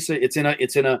in it's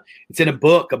in a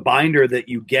book, a binder that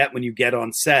you get when you get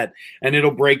on set, and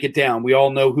it'll break it down. We all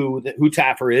know who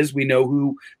Taffer is. We know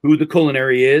who the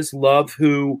culinary is. Love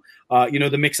who the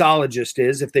mixologist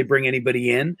is. If they bring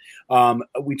anybody in,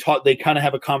 they kind of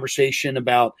have a conversation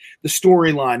about the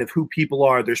storyline of who people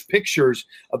are. There's pictures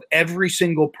of every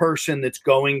single person that's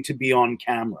going to be on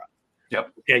camera.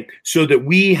 Yep. Okay. So that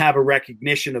we have a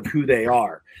recognition of who they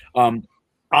are.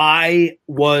 I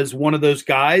was one of those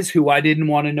guys who I didn't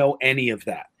want to know any of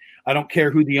that. I don't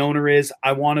care who the owner is.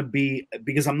 I want to be,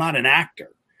 because I'm not an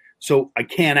actor. So I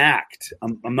can't act.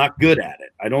 I'm not good at it.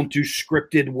 I don't do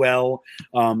scripted well.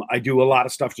 I do a lot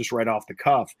of stuff just right off the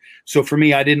cuff. So for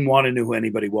me, I didn't want to know who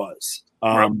anybody was.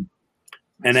 And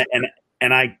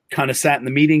I kind of sat in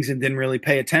the meetings and didn't really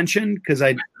pay attention because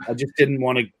I just didn't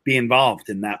want to be involved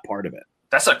in that part of it.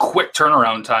 That's a quick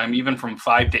turnaround time, even from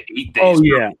 5 to 8 days. Oh,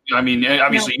 yeah. I mean,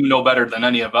 obviously, you know better than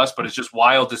any of us, but it's just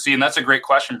wild to see. And that's a great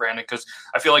question, Brandon, because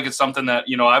I feel like it's something that,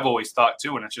 I've always thought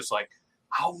too. And it's just like,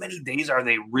 how many days are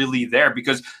they really there?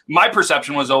 Because my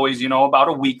perception was always, about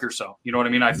a week or so. You know what I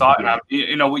mean? I thought,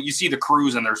 you see the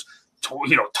crews and there's,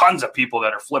 tons of people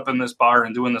that are flipping this bar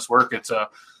and doing this work. It's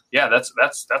that's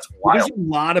wild. There's a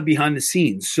lot of behind the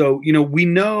scenes. So,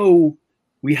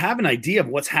 we have an idea of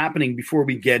what's happening before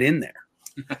we get in there.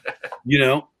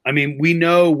 We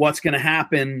know what's going to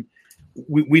happen.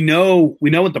 We know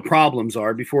what the problems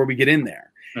are before we get in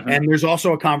there. Mm-hmm. And there's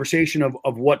also a conversation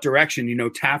of what direction,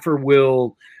 Taffer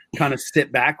will kind of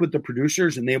sit back with the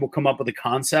producers and they will come up with a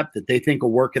concept that they think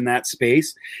will work in that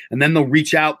space. And then they'll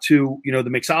reach out to, the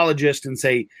mixologist and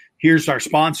say, here's our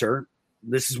sponsor.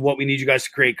 This is what we need you guys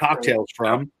to create cocktails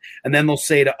from. And then they'll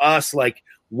say to us, like,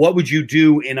 what would you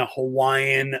do in a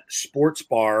Hawaiian sports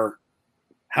bar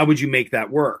How would you make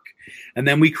that work? And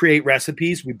then we create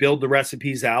recipes. We build the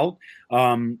recipes out.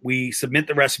 We submit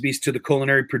the recipes to the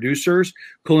culinary producers.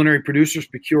 Culinary producers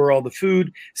procure all the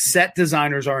food. Set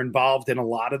designers are involved in a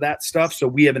lot of that stuff.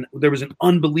 So there was an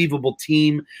unbelievable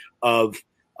team of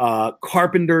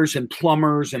carpenters and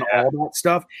plumbers and all that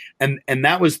stuff. And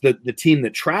that was the team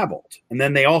that traveled. And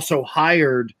then they also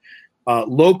hired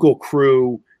local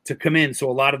crew to come in. So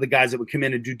a lot of the guys that would come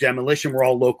in and do demolition were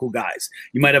all local guys.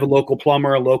 You might have a local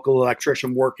plumber, a local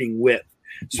electrician working with.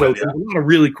 So there's a lot of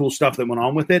really cool stuff that went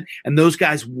on with it. And those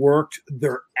guys worked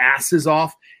their asses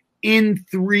off in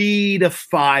 3 to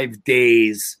 5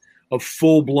 days of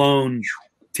full blown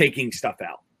taking stuff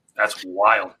out. That's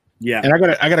wild. Yeah. And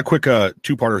I got a quick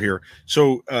two-parter here.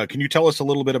 So can you tell us a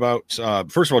little bit about,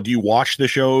 first of all, do you watch the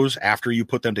shows after you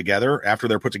put them together, after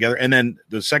they're put together? And then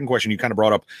the second question, you kind of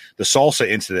brought up the salsa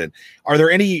incident. Are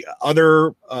there any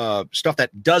other stuff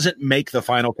that doesn't make the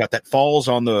final cut that falls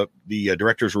on the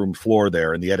director's room floor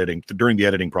there in the editing, during the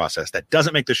editing process, that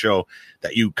doesn't make the show,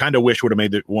 that you kind of wish would have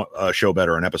made the show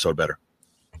better, an episode better?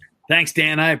 Thanks,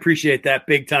 Dan. I appreciate that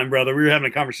big time, brother. We were having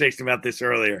a conversation about this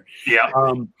earlier. Yeah.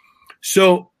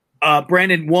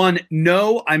 Brandon,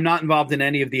 no, I'm not involved in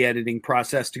any of the editing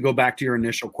process. To go back to your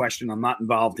initial question, I'm not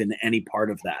involved in any part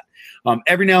of that.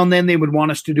 Every now and then they would want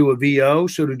us to do a VO,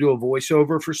 so to do a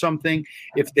voiceover for something,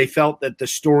 if they felt that the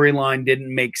storyline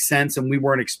didn't make sense and we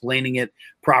weren't explaining it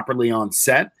properly on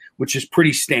set, which is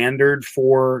pretty standard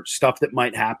for stuff that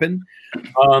might happen.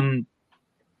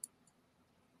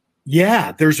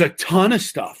 Yeah, there's a ton of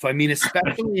stuff. I mean,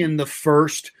 especially in the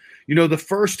first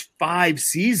 5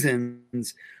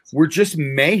 seasons were just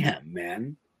mayhem,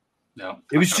 man. No,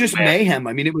 it was just mayhem.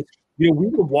 I mean, it was, we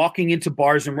were walking into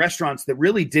bars and restaurants that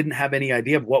really didn't have any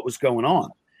idea of what was going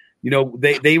on.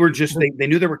 They were just, they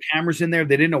knew there were cameras in there.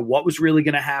 They didn't know what was really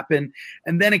going to happen.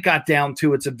 And then it got down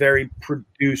to, it's a very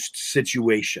produced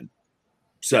situation.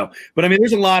 So, but I mean,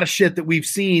 there's a lot of shit that we've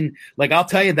seen. Like, I'll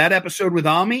tell you, that episode with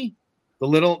Ami,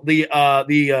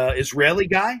 the Israeli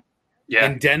guy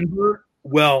in Denver.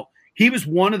 Well, he was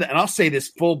one of the, and I'll say this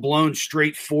full blown,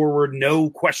 straightforward, no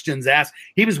questions asked.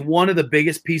 He was one of the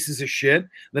biggest pieces of shit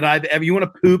that I've ever. You want a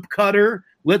poop cutter?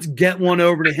 Let's get one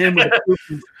over to him. With a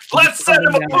poop. Let's send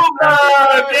him a poop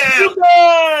dive. Yeah.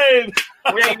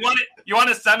 You want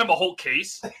to send him a whole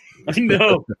case? I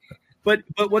know, but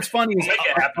what's funny is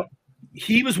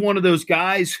he was one of those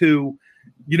guys who,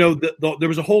 there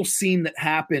was a whole scene that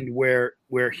happened where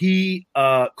he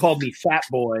called me fat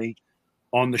boy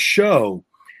on the show.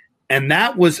 And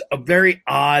that was a very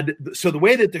odd. So the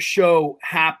way that the show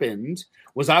happened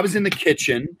was I was in the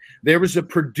kitchen. There was a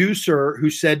producer who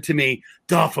said to me,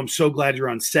 Duff, I'm so glad you're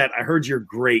on set. I heard you're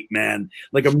great, man.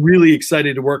 Like, I'm really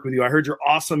excited to work with you. I heard you're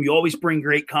awesome. You always bring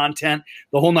great content,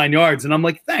 the whole 9 yards. And I'm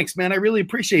like, thanks, man. I really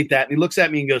appreciate that. And he looks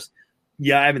at me and goes,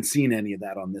 yeah, I haven't seen any of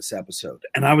that on this episode.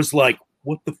 And I was like,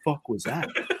 what the fuck was that?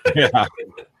 Yeah.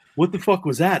 What the fuck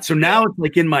was that? So now it's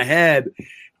like in my head.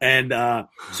 And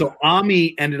so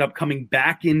Ami ended up coming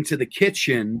back into the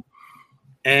kitchen,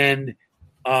 and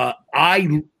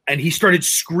he started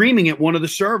screaming at one of the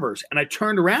servers. And I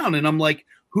turned around and I'm like,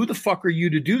 "Who the fuck are you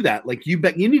to do that? Like, you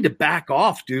need to back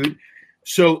off, dude."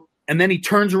 So, and then he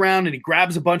turns around and he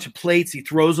grabs a bunch of plates, he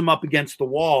throws them up against the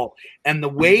wall. And the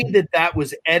way that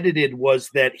was edited was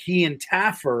that he and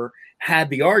Taffer had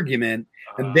the argument,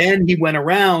 and then he went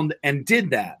around and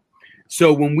did that.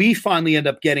 So when we finally end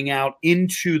up getting out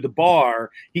into the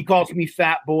bar, he calls me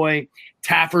fat boy.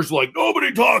 Taffer's like,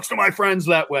 nobody talks to my friends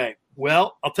that way.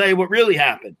 Well, I'll tell you what really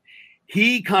happened.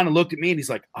 He kind of looked at me and he's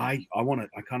like, I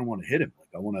kind of want to hit him.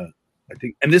 Like, I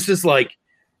think, and this is like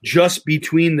just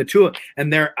between the two.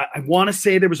 And I want to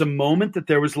say there was a moment that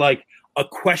there was like a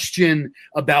question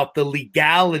about the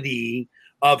legality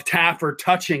of Taffer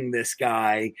touching this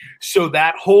guy. So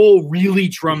that whole really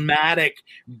dramatic,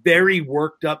 very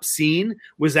worked up scene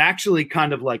was actually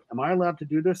kind of like, am I allowed to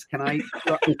do this? Can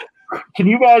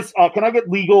you guys, can I get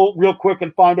legal real quick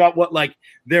and find out what, like,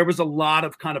 there was a lot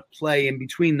of kind of play in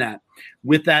between that.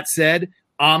 With that said,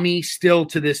 Ami still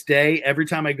to this day, every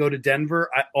time I go to Denver,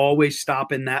 I always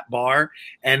stop in that bar,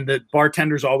 and the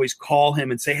bartenders always call him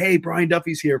and say, hey, Brian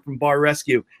Duffy's here from Bar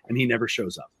Rescue. And he never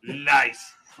shows up.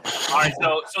 Nice. All right,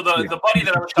 so the buddy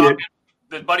that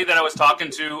I was talking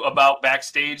to about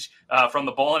backstage from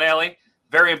the bowling alley,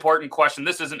 very important question.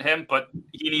 This isn't him, but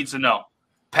he needs to know: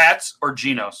 Pat's or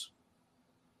Geno's?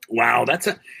 Wow,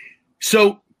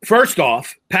 so first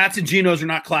off, Pat's and Geno's are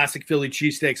not classic Philly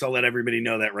cheesesteaks. I'll let everybody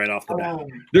know that right off the bat.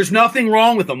 There's nothing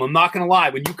wrong with them. I'm not going to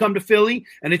lie. When you come to Philly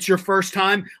and it's your first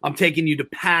time, I'm taking you to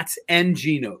Pat's and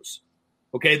Geno's.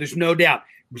 Okay, there's no doubt.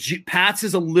 Pat's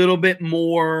is a little bit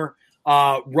more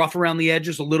rough around the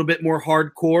edges, a little bit more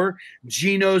hardcore.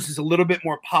 Gino's is a little bit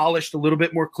more polished, a little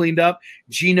bit more cleaned up.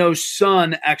 Gino's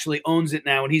son actually owns it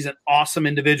now, and he's an awesome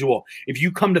individual. If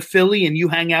you come to Philly and you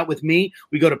hang out with me,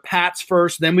 we go to Pat's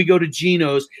first, then we go to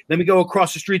Gino's, then we go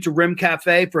across the street to Rim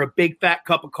Cafe for a big fat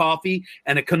cup of coffee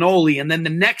and a cannoli, and then the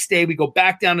next day we go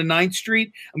back down to 9th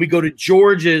Street and we go to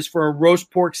George's for a roast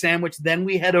pork sandwich. Then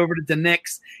we head over to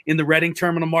DeNick's in the Reading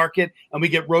Terminal Market, and we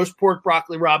get roast pork,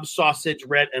 broccoli rabe, sausage,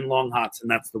 red, and long hots,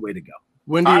 and that's the way to go.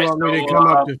 When do you want me to come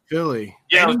up to Philly?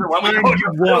 Yeah, Anytime you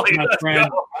want, my friend.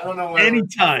 I don't know.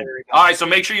 Anytime. All right, so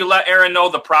make sure you let Aaron know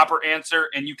the proper answer,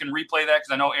 and you can replay that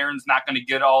because I know Aaron's not going to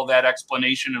get all that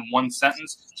explanation in one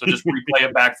sentence. So just replay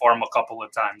it back for him a couple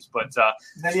of times. But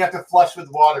then you have to flush with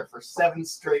water for 7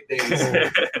 straight days.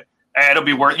 It'll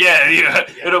be worth. Yeah,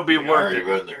 it'll be worth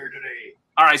it.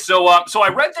 All right, so I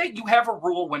read that you have a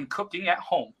rule when cooking at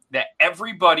home that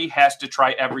everybody has to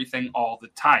try everything all the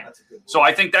time. So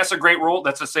I think that's a great rule.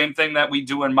 That's the same thing that we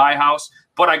do in my house.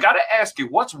 But I got to ask you,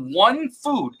 what's one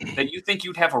food that you think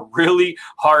you'd have a really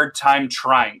hard time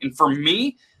trying? And for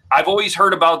me, I've always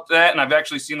heard about that, and I've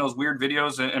actually seen those weird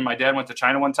videos. And my dad went to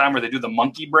China one time where they do the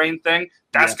monkey brain thing.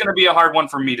 That's going to be a hard one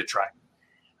for me to try.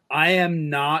 I am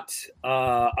not.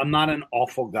 I'm not an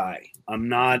awful guy. I'm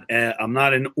not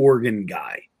an organ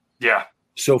guy. Yeah.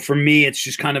 So for me, it's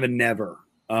just kind of a never.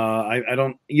 I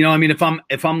don't. I mean,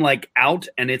 if I'm like out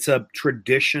and it's a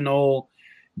traditional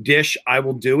dish, I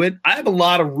will do it. I have a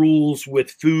lot of rules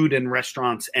with food and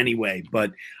restaurants anyway,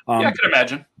 but I can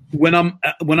imagine when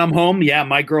I'm home. Yeah,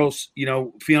 my girls.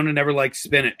 Fiona never liked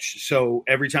spinach, so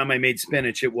every time I made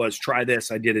spinach, it was try this.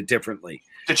 I did it differently.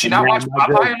 Did she not watch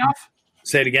Popeye enough?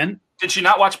 Say it again. Did she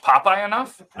not watch Popeye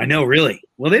enough? I know, really.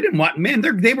 Well, they didn't watch. Man,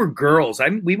 they were girls.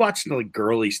 We watched like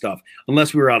girly stuff,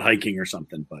 unless we were out hiking or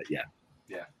something. But yeah.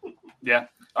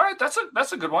 All right, that's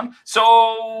a good one.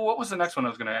 So, what was the next one I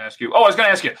was going to ask you? Oh, I was going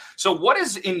to ask you. So, what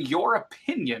is, in your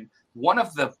opinion, one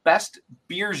of the best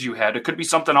beers you had? It could be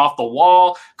something off the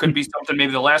wall. Could be something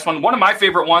maybe the last one. One of my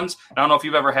favorite ones, I don't know if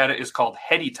you've ever had it, is called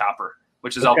Heady Topper,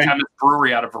 which is Alchemist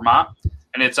Brewery out of Vermont,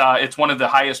 and it's one of the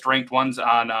highest ranked ones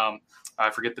on I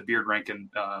forget the beard ranking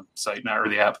site now, or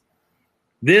the app.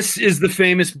 This is the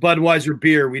famous Budweiser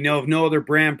beer. We know of no other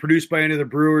brand produced by any other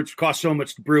brewer. It's cost so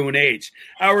much to brew and age.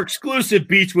 Our exclusive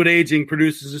Beechwood aging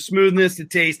produces a smoothness, a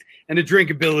taste, and a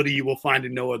drinkability you will find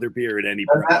in no other beer at any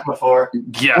brand. I've had before.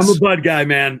 Yes. I'm a Bud guy,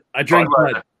 man. I drink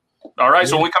Bud. All right,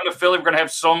 so when we come to Philly, we're going to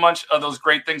have so much of those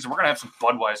great things, and we're going to have some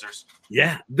Budweisers.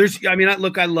 Yeah.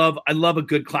 I love a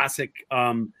good classic.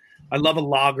 I love a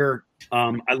lager.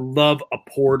 I love a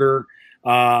porter.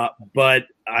 But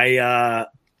I'm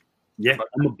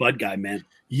a Bud guy, man.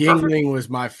 Yuengling was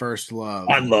my first love.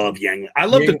 I love Yuengling. I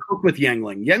love to cook with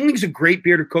Yuengling. Yuengling's a great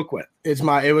beer to cook with. It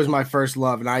was my first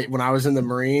love, and when I was in the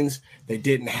Marines, they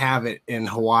didn't have it in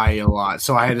Hawaii a lot,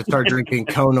 so I had to start drinking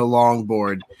Kona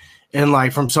Longboard. And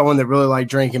like from someone that really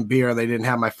liked drinking beer, they didn't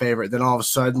have my favorite. Then all of a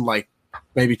sudden, like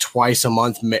maybe once a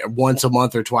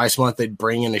month or twice a month, they'd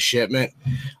bring in a shipment.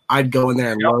 I'd go in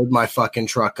there and load my fucking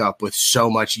truck up with so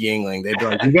much Yuengling. They'd be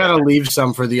like, "You got to leave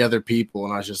some for the other people."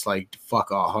 And I was just like, "Fuck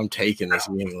off! I'm taking this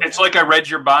Yuengling." It's like I read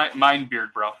your mind, Beard,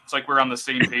 bro. It's like we're on the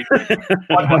same page.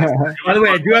 By the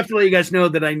way, I do have to let you guys know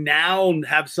that I now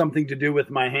have something to do with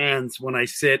my hands when I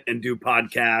sit and do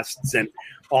podcasts and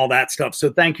all that stuff.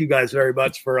 So thank you guys very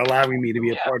much for allowing me to be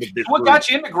a part of this. What got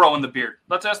you into growing the beard?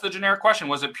 Let's ask the generic question.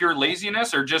 Was it pure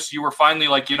laziness, or just you were finally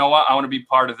like, you know what? I want to be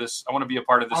part of this. I want to be a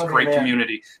part of this great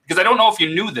community. Because I don't know if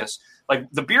you knew this. Like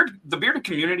the bearded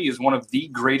community is one of the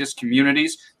greatest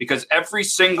communities because every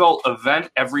single event,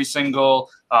 every single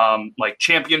like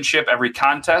championship, every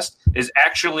contest is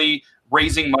actually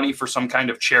raising money for some kind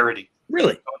of charity.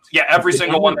 Really? Yeah, every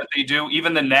single one that they do,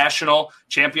 even the national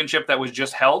championship that was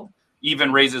just held,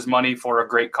 even raises money for a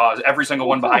great cause. Every single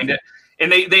one behind it.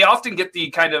 And they often get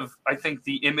the kind of, I think,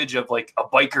 the image of like a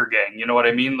biker gang, you know what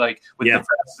I mean? Like with the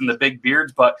vests and the big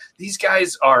beards. But these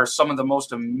guys are some of the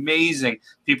most amazing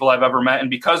people I've ever met. And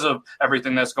because of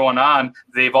everything that's going on,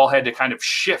 they've all had to kind of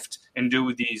shift and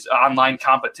do these online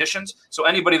competitions. So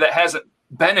anybody that hasn't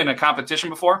been in a competition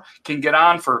before can get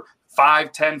on for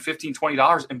 $5, $10, $15,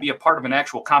 $20 and be a part of an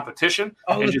actual competition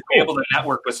and just be able to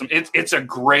network with some. It's a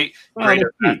great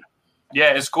event.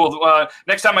 Yeah, it's cool.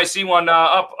 Next time I see one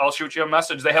up, I'll shoot you a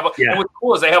message. They have and what's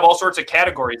cool is they have all sorts of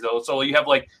categories though. So you have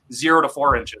like 0 to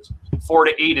 4 inches, 4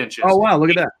 to 8 inches. Oh wow, look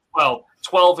at that.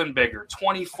 12 and bigger,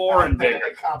 24 and bigger,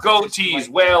 goatees,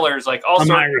 whalers, like all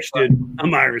sorts. I'm Irish, dude.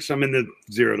 I'm Irish. I'm in the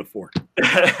 0 to 4.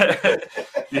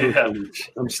 Yeah,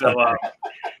 I'm stuck.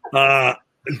 Why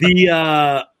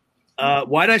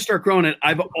did I start growing it?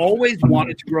 I've always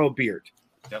wanted to grow a beard.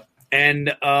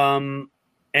 and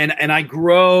I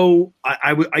grow.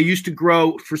 I used to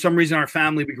grow, for some reason, our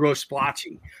family, we grow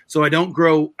splotchy. So I don't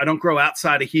grow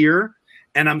outside of here,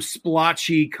 and I'm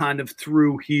splotchy kind of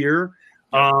through here.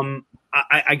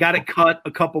 I got it cut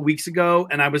a couple weeks ago,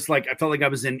 and I felt like I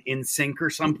was in sync or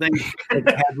something.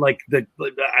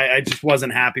 I just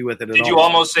wasn't happy with it at all. Did you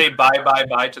almost say bye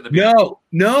to the beard?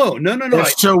 No.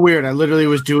 That's so weird. I literally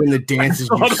was doing the dances.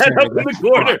 I saw that up in the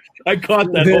corner. I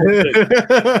caught that whole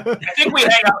thing. I think we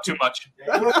hang out too much.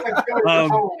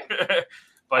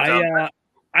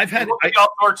 I've had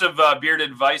all sorts of beard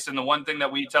advice, and the one thing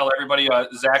that we tell everybody,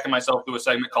 Zach and myself, do a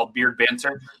segment called Beard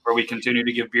Banter, where we continue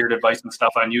to give beard advice and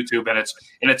stuff on YouTube, and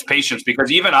it's patience, because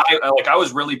even I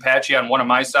was really patchy on one of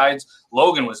my sides.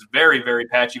 Logan was very, very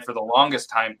patchy for the longest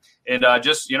time, and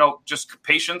just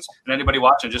patience, and anybody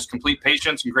watching, just complete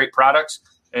patience and great products,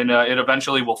 and it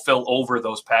eventually will fill over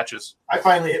those patches. I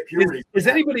finally hit puberty. Is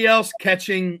anybody else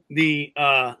catching the?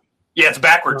 Yeah, it's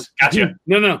backwards. Gotcha.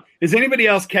 No. Is anybody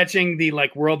else catching the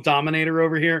world dominator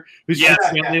over here? Who's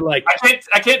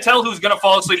I can't tell who's gonna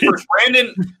fall asleep first.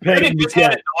 Brandon just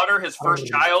had a daughter, his first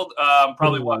child,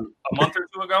 probably a month or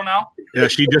two ago now. Yeah,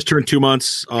 she just turned 2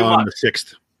 months on the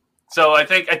 6th. So I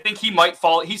think he might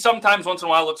fall. He sometimes once in a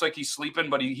while looks like he's sleeping,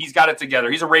 but he's got it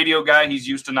together. He's a radio guy. He's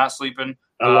used to not sleeping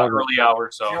early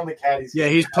hours. So yeah,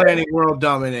 he's planning world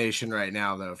domination right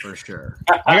now, though, for sure.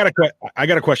 I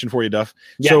got a question for you, Duff.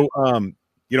 Yeah. So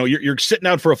you're sitting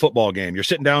down for a football game. You're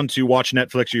sitting down to watch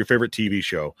Netflix or your favorite TV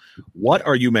show. What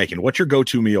are you making? What's your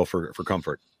go-to meal for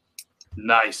comfort?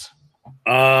 Nice.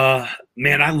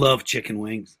 Man, I love chicken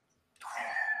wings.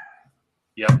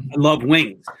 Yep. I love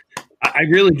wings. I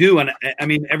really do. And I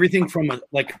mean, everything from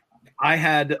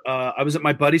I was at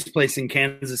my buddy's place in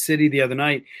Kansas City the other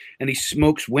night, and he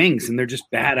smokes wings, and they're just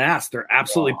badass. They're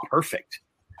absolutely perfect.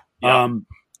 Yep.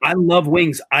 I love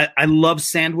wings. I love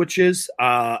sandwiches.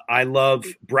 I love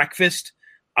breakfast.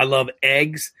 I love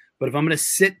eggs. But if I'm going to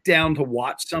sit down to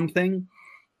watch something,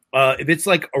 if it's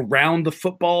around the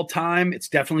football time, it's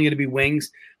definitely going to be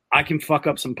wings. I can fuck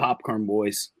up some popcorn,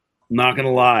 boys. I'm not going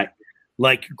to lie.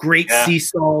 Great sea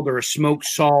salt or a smoked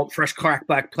salt, fresh cracked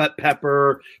black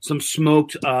pepper, some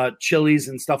smoked chilies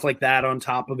and stuff like that on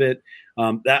top of it.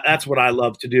 That's what I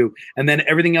love to do. And then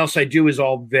everything else I do is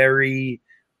all very,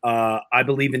 I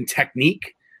believe in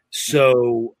technique.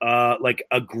 So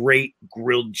a great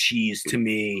grilled cheese to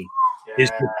me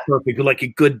is perfect. Like a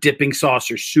good dipping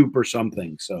sauce or soup or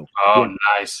something. So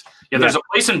nice. Yeah, there's a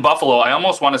place in Buffalo. I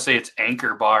almost want to say it's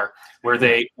Anchor Bar where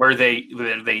they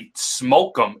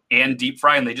smoke them and deep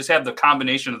fry, and they just have the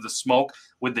combination of the smoke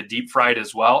with the deep fried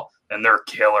as well, and they're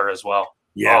killer as well.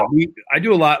 Yeah, I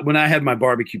do a lot. When I had my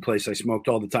barbecue place, I smoked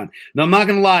all the time. Now, I'm not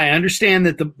going to lie. I understand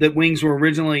that the wings were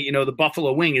originally, the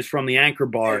Buffalo wing is from the Anchor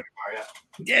Bar.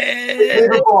 Yeah.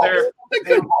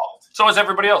 So is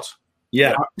everybody else.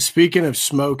 Yeah. Speaking of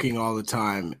smoking all the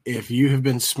time, if you have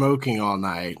been smoking all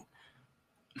night,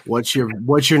 what's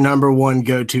your number one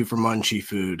go-to for munchie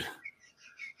food?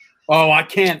 Oh, I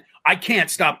can't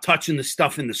stop touching the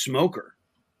stuff in the smoker.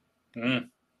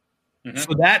 Mm-hmm.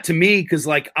 So that to me, because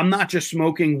I'm not just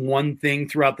smoking one thing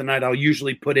throughout the night. I'll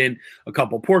usually put in a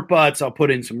couple pork butts. I'll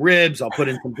put in some ribs. I'll put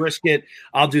in some brisket.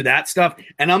 I'll do that stuff.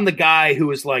 And I'm the guy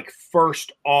who is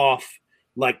first off,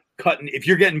 cutting. If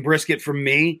you're getting brisket from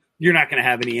me, you're not going to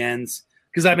have any ends.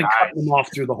 Because I've been cutting them off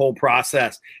through the whole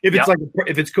process. If it's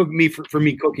if it's cooking me for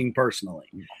me cooking personally,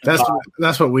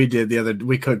 that's what we did the other.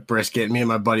 We cooked brisket. Me and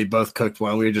my buddy both cooked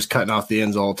one. We were just cutting off the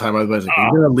ends all the time. I was like,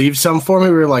 "You're gonna leave some for me?"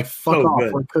 We were like, "Fuck off!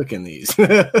 Good. We're cooking these."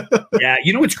 Yeah,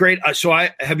 you know what's great?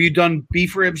 Have you done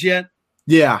beef ribs yet?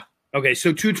 Yeah. Okay,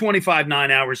 so 225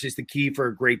 9 hours is the key for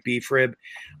a great beef rib.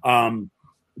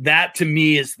 That to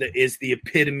me is the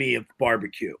epitome of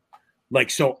barbecue.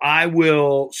 So I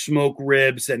will smoke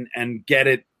ribs and get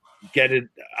it.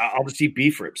 I'll just eat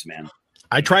beef ribs, man.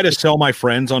 I try to sell my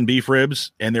friends on beef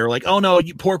ribs, and they're like, "Oh no,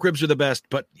 pork ribs are the best."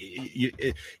 But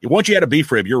once you had a beef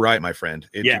rib, you're right, my friend.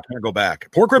 You can't go back.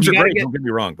 Pork ribs are great. Don't get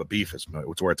me wrong, but beef is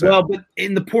where it's at. Well, but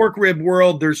in the pork rib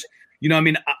world, there's,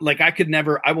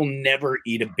 I will never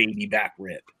eat a baby back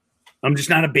rib. I'm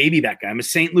just not a baby back guy. I'm a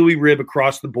St. Louis rib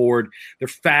across the board. They're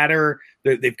fatter.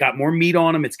 They've got more meat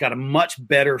on them. It's got a much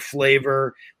better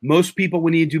flavor. Most people,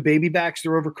 when you do baby backs,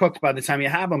 they're overcooked by the time you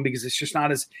have them because it's just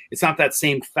it's not that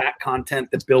same fat content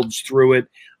that builds through it.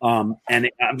 I'm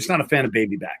just not a fan of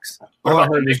baby backs. All I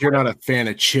heard is you're not a fan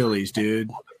of Chili's, dude.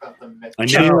 I know.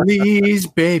 Chili's,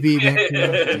 baby.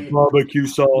 Barbecue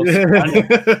sauce.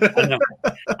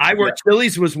 I know.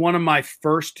 Chili's was one of my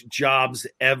first jobs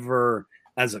ever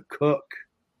as a cook.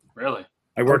 Really?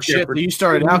 I worked there you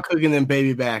started out cooking them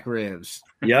baby back ribs.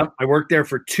 Yep. I worked there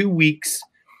for 2 weeks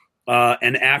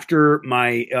And after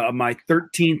my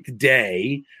 13th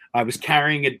day, I was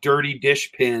carrying a dirty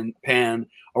dish pan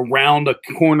around a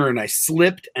corner, and I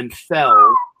slipped and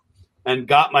fell and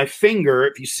got my finger.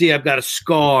 If you see, I've got a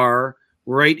scar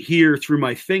right here through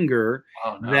my finger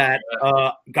that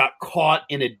got caught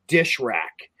in a dish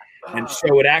rack. And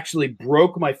so it actually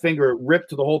broke my finger. It ripped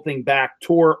the whole thing back,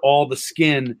 tore all the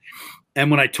skin.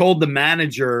 And when I told the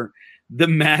manager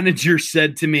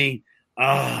said to me,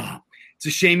 it's a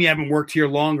shame you haven't worked here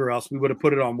longer, else we would have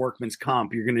put it on workman's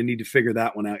comp. You're going to need to figure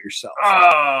that one out yourself.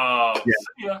 Oh,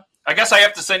 yeah. I guess I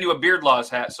have to send you a Beard Laws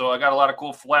hat. So I got a lot of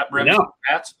cool flat brim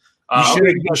hats.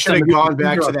 You should have gone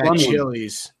back to that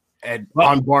Chili's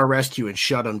on Bar Rescue and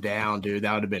shut them down, dude.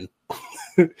 That would have been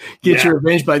get your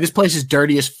revenge. But this place is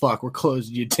dirty as fuck. We're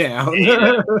closing you down.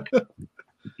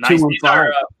 Nice.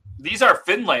 These are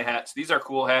Finlay hats. These are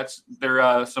cool hats.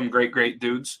 They're some great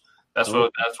dudes. That's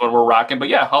what we're rocking. But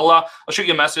yeah, I'll shoot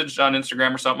you a message on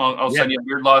Instagram or something. I'll send you a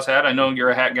Beard Laws hat. I know you're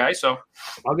a hat guy, so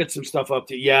I'll get some stuff up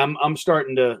to you. Yeah, I'm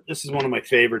starting to. This is one of my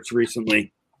favorites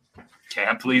recently.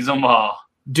 Can't please them all.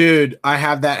 Dude, I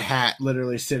have that hat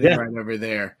literally sitting right over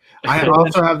there. I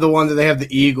also have the one that they have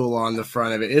the eagle on the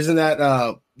front of it. Isn't that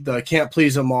the Can't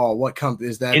Please Them All? What company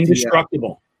is that?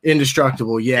 Indestructible.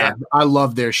 Indestructible. Yeah. I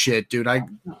love their shit, dude.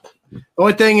 The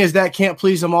only thing is that Can't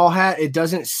Please Them All hat, it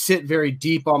doesn't sit very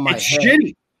deep on my head.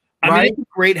 Shitty. I mean, it's a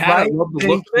great hat. I love the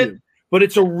look of it, but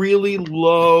it's a really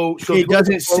low. So it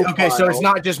doesn't sit. Okay, so it's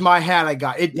not just my hat I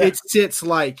got. It sits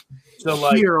like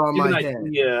here on my head.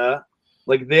 Yeah.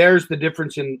 Like there's the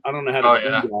difference in, I don't know how to do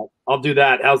that. I'll do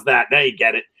that. How's that? Now you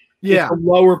get it. Yeah. It's a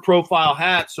lower profile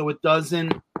hat, so it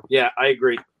doesn't. Yeah, I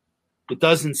agree. It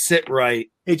doesn't sit right.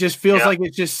 It just feels like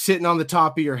it's just sitting on the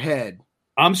top of your head.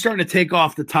 I'm starting to take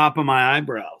off the top of my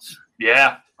eyebrows.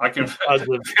 Yeah, I can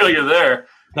feel you there.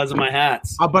 Because of my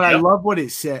hats. But I love what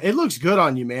it said. It looks good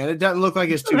on you, man. It doesn't look like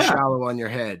it's too shallow on your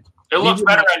head. It looks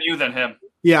better on you than him.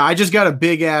 Yeah, I just got a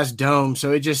big ass dome,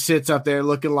 so it just sits up there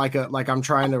looking like I'm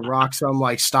trying to rock some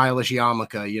like stylish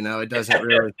yarmulke. You know, it doesn't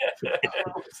really.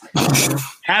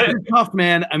 Hats are tough,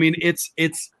 man. I mean, it's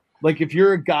like if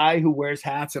you're a guy who wears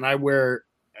hats, and I wear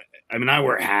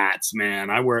hats, man.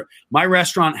 My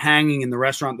restaurant hanging in the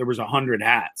restaurant. There was 100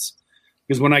 hats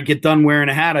because when I get done wearing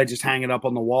a hat, I just hang it up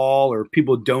on the wall, or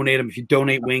people donate them. If you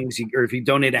donate wings, or if you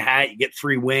donate a hat, you get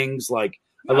free wings. Like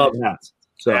I love hats.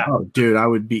 So, dude, I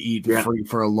would be eating free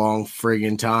for a long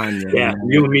friggin' time. Yeah,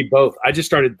 you and me both. I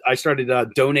started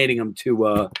donating them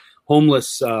to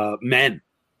homeless men.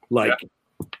 Like,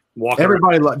 walking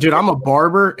everybody, dude, I'm a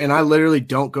barber, and I literally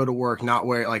don't go to work not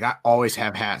wearing. Like, I always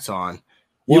have hats on.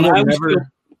 Whenever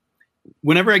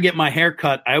I get my hair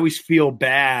cut, I always feel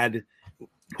bad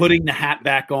putting the hat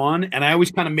back on, and I always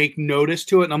kind of make notice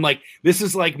to it. And I'm like, this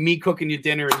is like me cooking you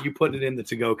dinner, and you putting it in the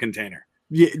to-go container.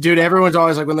 Yeah, dude, everyone's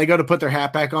always like, when they go to put their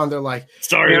hat back on, they're like,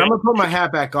 sorry, I'm going to put my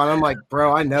hat back on. I'm like,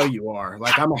 bro, I know you are.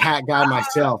 Like, I'm a hat guy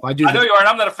myself. I know you are, and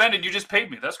I'm not offended. You just paid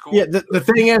me. That's cool. Yeah, the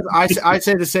thing is, I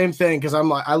say the same thing because I'm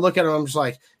like, I look at them, I'm just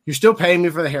like, you're still paying me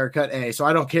for the haircut, A, so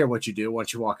I don't care what you do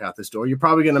once you walk out this door. You're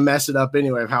probably going to mess it up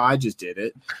anyway of how I just did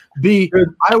it. B,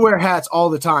 I wear hats all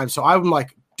the time, so I'm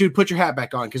like, dude, put your hat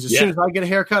back on. Because as soon as I get a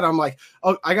haircut, I'm like,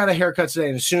 oh, I got a haircut today.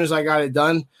 And as soon as I got it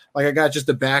done, like I got just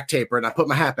the back taper and I put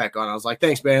my hat back on. I was like,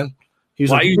 thanks, man.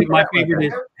 My favorite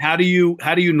is how do you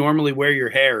normally wear your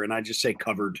hair? And I just say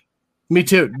covered. Me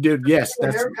too, dude. Yes,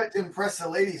 that's haircut to impress the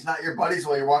ladies, not your buddies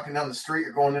while you're walking down the street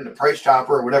or going into Price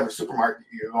Chopper or whatever supermarket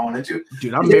you're going into.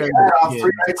 Dude, I'm married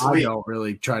with kids. I don't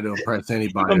really try to impress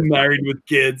anybody. I'm married with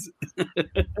kids.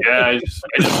 Yeah,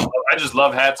 I just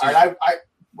love hats. I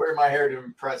wear my hair to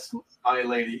impress my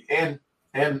lady and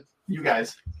you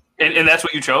guys. And that's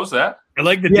what you chose, that? I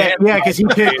like the because he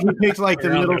picked like the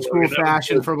middle school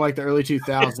fashion from like the early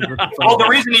 2000s. The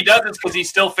reason he does is because he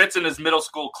still fits in his middle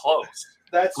school clothes.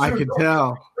 That's true. I could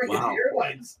tell. Wow.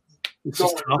 Airlines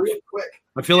going real quick.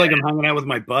 I feel like I'm hanging out with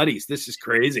my buddies. This is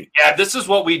crazy. Yeah, this is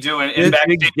what we do, and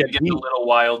backstage it gets a little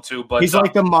wild too. But he's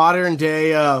like the modern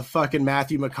day fucking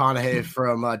Matthew McConaughey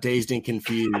from Dazed and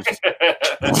Confused.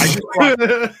 I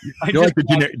just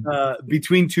watched,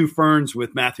 Between Two Ferns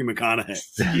with Matthew McConaughey.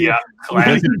 Yeah,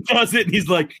 he does it. And he's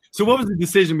like, so what was the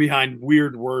decision behind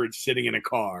weird words sitting in a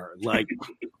car? Like,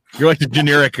 you're like the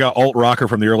generic alt rocker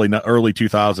from the early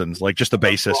 2000s, like just the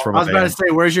bassist from. I was about to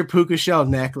say, where's your puka shell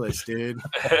necklace, dude?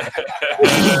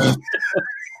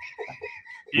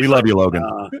 We love you, Logan.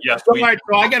 Yes. So, all right,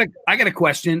 so I got a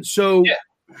question. So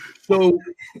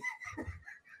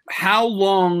how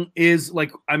long is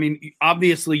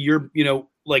obviously your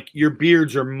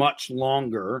beards are much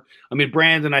longer. I mean,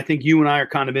 Brandon, I think you and I are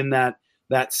kind of in that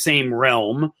same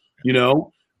realm,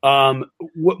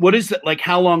 What is that? Like,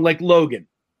 how long, like Logan,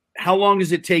 how long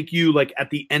does it take you, like, at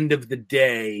the end of the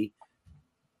day?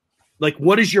 Like,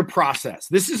 what is your process?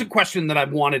 This is a question that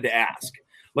I've wanted to ask.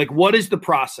 Like, what is the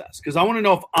process? Because I want to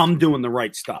know if I'm doing the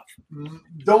right stuff.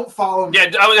 Don't follow me.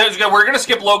 Yeah, we're going to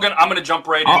skip Logan. I'm going to jump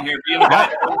right in here. No.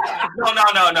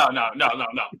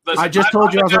 Listen, I just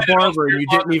told you I was a barber, and you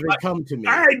didn't even come to me.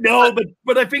 I know,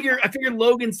 but I figure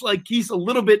Logan's like, he's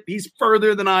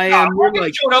further than I am. Logan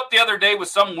like, showed up the other day with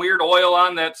some weird oil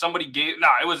on that somebody gave.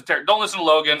 It was terrible. Don't listen to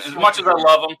Logan. As much as I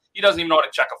love him, he doesn't even know how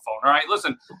to check a phone. All right,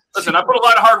 listen. I put a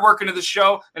lot of hard work into the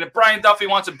show, and if Brian Duffy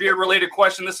wants a beard-related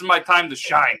question, this is my time to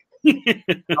shine.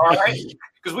 All right,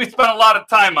 because we spent a lot of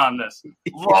time on this.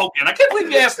 Logan, I can't believe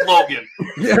you asked Logan.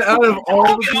 Yeah, out of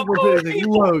all the people,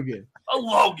 Logan.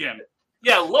 Logan.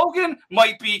 Yeah, Logan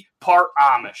might be part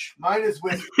Amish. Mine is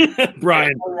whiskey.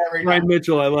 Brian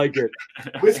Mitchell, I like it.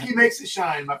 Whiskey makes it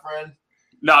shine, my friend.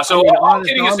 No, so all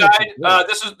kidding aside,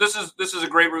 this is a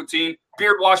great routine.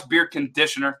 Beard wash, beard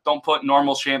conditioner. Don't put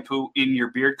normal shampoo in your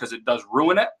beard because it does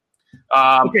ruin it.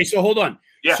 Okay, so hold on.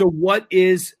 Yeah. So what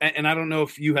is, and I don't know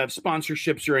if you have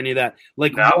sponsorships or any of that.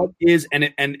 Like, No. what is,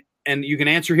 and you can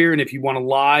answer here, and if you want to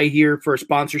lie here for a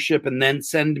sponsorship and then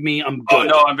send me, I'm good. Oh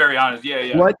no, I'm very honest.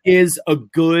 Yeah. What is a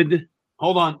good?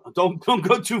 Hold on, don't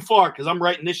go too far because I'm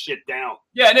writing this shit down.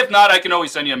 Yeah, and if not, I can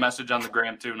always send you a message on the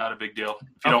gram too. Not a big deal.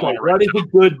 If you don't want to. What is a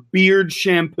good beard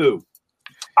shampoo?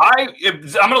 I'm going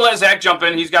to let Zach jump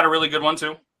in. He's got a really good one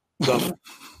too.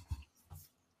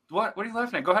 What are you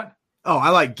laughing at? Go ahead. Oh, I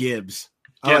like Gibbs.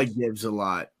 I like Gibbs a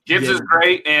lot. Gibbs is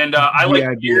great, and I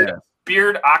like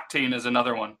Beard Octane is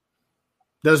another one.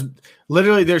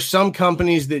 There's some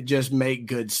companies that just make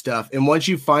good stuff, and once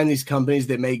you find these companies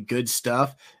that make good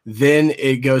stuff, then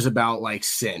it goes about like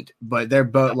scent. But they're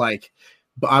both like,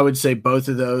 I would say both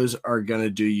of those are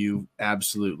gonna do you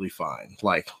absolutely fine.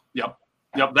 Like, yep,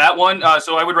 that one.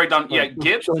 So I would write down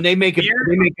Gibbs. So they make a.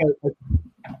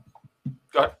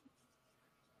 Go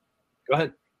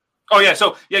ahead. Oh, yeah.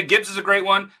 So, Gibbs is a great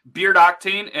one. Beard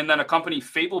Octane, and then a company,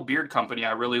 Fable Beard Company,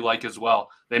 I really like as well.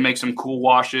 They make some cool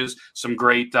washes, some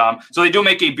great so they do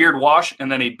make a beard wash and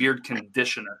then a beard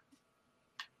conditioner.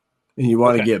 And you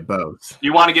want to get both.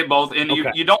 You want to get both. And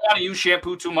you don't want to use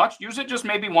shampoo too much. Use it just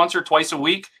maybe once or twice a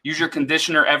week. Use your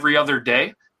conditioner every other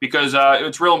day because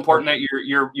it's real important that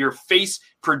your face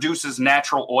produces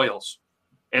natural oils.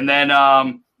 And then,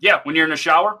 when you're in the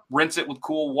shower, rinse it with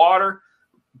cool water.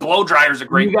 Blow dryer is a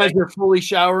great. You guys are fully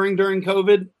showering during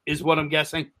COVID, is what I'm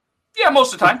guessing. Yeah,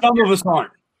 most of the time. Some of us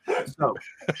aren't. So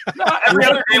every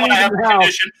other day when I have a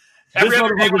condition. Every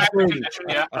other day when I have a condition,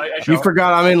 I shower. You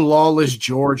forgot I'm in Lawless,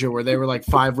 Georgia, where they were like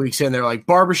 5 weeks in. They're like,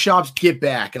 barbershops, get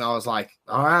back. And I was like,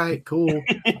 all right, cool.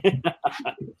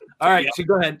 All right, so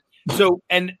go ahead. So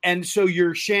and so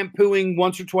you're shampooing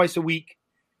once or twice a week,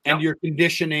 and you're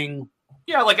conditioning.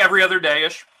 Yeah, like every other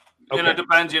day-ish. Okay. And it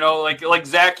depends, like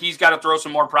Zach, he's got to throw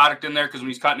some more product in there because when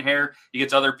he's cutting hair, he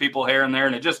gets other people hair in there,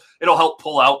 and it'll help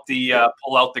pull out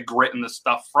the grit and the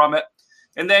stuff from it.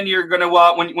 And then you're gonna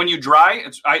when you dry,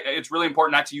 it's really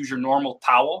important not to use your normal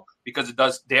towel because it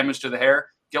does damage to the hair.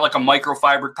 Get like a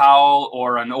microfiber towel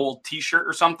or an old T-shirt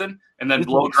or something, and then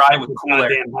blow dry with cool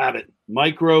air. Habit.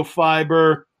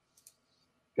 Microfiber,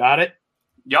 got it.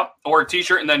 Yep, or a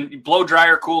T-shirt, and then blow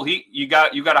dryer, cool heat. You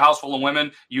got a house full of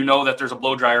women. You know that there's a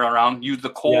blow dryer around. Use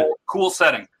the cool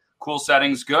setting. Cool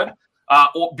setting's good.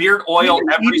 Beard oil.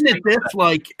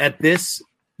 At this.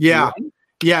 Yeah,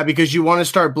 because you want to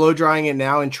start blow drying it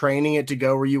now and training it to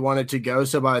go where you want it to go.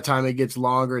 So by the time it gets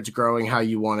longer, it's growing how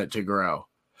you want it to grow.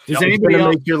 Does anybody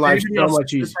else make your life so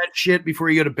much easier? That shit before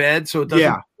you go to bed, so it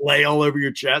doesn't lay all over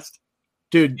your chest.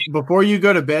 Dude, before you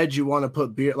go to bed, you want to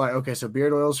put beard so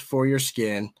beard oils for your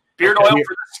skin. Beard oil for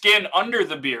the skin under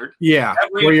the beard. Yeah,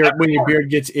 when your beard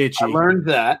gets itchy. I learned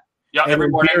that. Yeah, and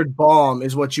then beard balm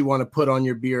is what you want to put on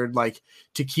your beard, like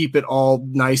to keep it all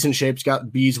nice and shaped. It's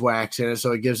got beeswax in it,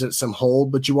 so it gives it some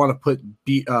hold. But you want to put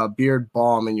beard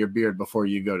balm in your beard before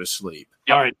you go to sleep.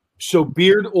 Yep. All right. So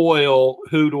beard oil,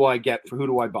 who do I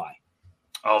buy?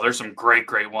 Oh, there's some great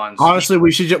ones. Honestly,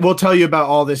 we'll tell you about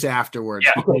all this afterwards.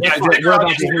 There's a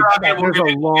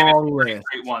long list.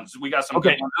 Great ones. We got some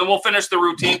good ones. And we'll finish the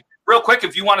routine real quick.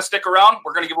 If you want to stick around,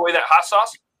 we're going to give away that hot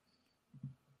sauce.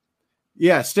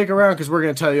 Yeah, stick around because we're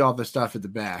going to tell you all the stuff at the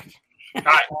back. All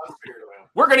right.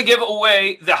 We're going to give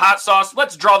away the hot sauce.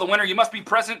 Let's draw the winner. You must be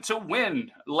present to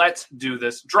win. Let's do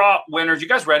this. Draw winners. You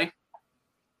guys ready?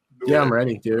 Yeah, I'm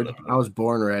ready, dude. I was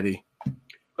born ready.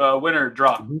 Winner,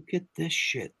 draw. Look at this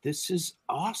shit. This is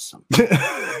awesome.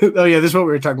 Oh, yeah, this is what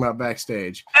we were talking about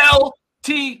backstage.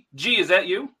 LTG. Is that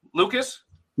you? Lucas?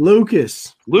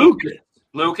 Lucas.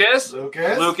 Lucas,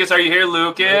 are you here,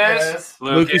 Lucas?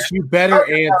 Lucas, you better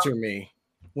answer me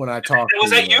when I talk.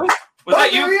 Was that you? Was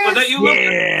that you, Lucas?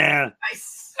 Yeah.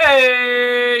 Nice.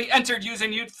 Hey, entered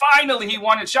using you. Finally, he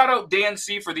won it. Shout out Dan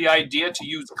C for the idea to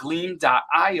use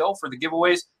Gleam.io for the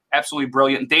giveaways. Absolutely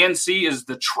brilliant. Dan C is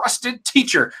the trusted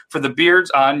teacher for the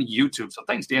beards on YouTube. So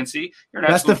thanks, Dan C.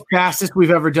 That's the fastest we've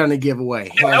ever done a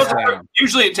giveaway.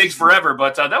 Usually it takes forever,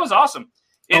 but that was awesome.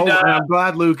 And, I'm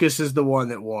glad Lucas is the one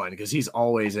that won because he's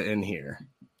always in here.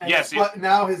 Yes. But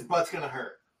now his butt's going to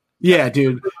hurt. Yeah,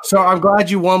 dude. So I'm glad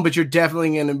you won, but you're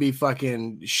definitely going to be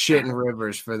fucking shitting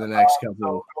rivers for the next couple.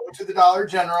 Go to the Dollar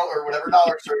General or whatever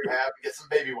dollar store you have and get some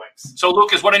baby wings. So,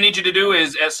 Lucas, what I need you to do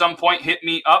is at some point hit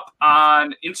me up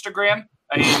on Instagram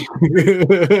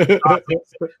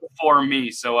for me.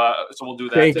 So we'll do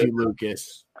that. Thank you,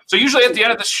 Lucas. So usually at the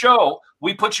end of the show,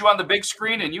 we put you on the big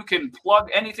screen and you can plug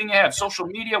anything you have, social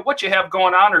media, what you have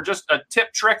going on, or just a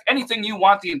tip, trick, anything you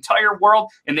want, the entire world,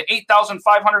 and the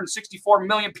 8,564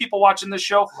 million people watching this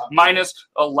show, minus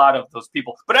a lot of those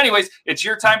people. But anyways, it's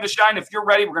your time to shine. If you're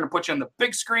ready, we're going to put you on the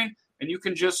big screen, and you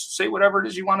can just say whatever it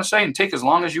is you want to say and take as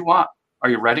long as you want. Are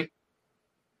you ready?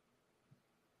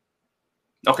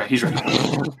 Okay, he's ready.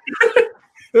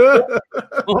 Oh,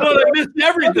 I missed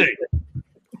everything.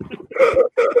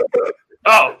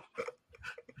 Oh.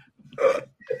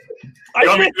 I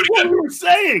didn't know what we were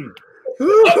saying.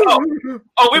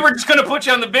 Oh, we were just going to put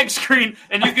you on the big screen,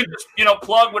 and you can just,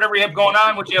 plug whatever you have going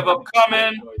on, what you have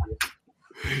upcoming.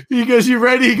 He goes, "You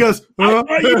ready?" He goes, I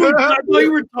thought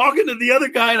you were talking to the other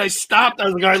guy, and I stopped. I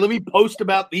was like, all right, let me post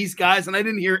about these guys, and I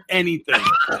didn't hear anything.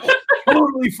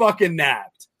 Totally fucking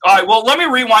napped. All right, well, let me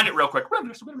rewind it real quick. All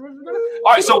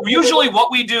right, so usually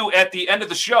what we do at the end of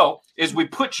the show is we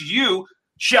put you,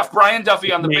 Chef Brian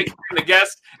Duffy, on the big screen, the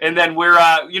guest, and then we're,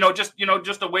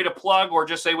 just a way to plug or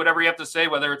just say whatever you have to say,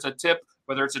 whether it's a tip,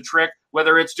 whether it's a trick,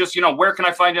 whether it's just, where can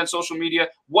I find you on social media?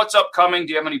 What's upcoming?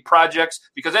 Do you have any projects?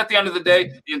 Because at the end of the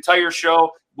day, the entire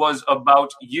show was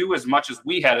about you as much as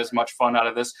we had as much fun out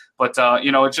of this. But,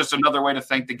 it's just another way to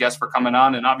thank the guests for coming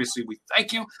on, and obviously we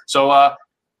thank you. So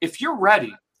if you're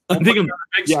ready,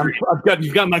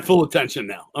 you've got my full attention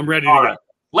now. I'm ready to go.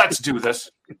 Let's do this.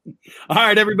 All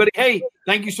right, everybody. Hey,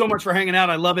 thank you so much for hanging out.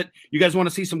 I love it. You guys want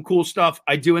to see some cool stuff?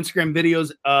 I do Instagram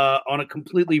videos on a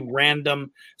completely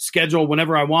random schedule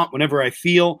whenever I want, whenever I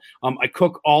feel. I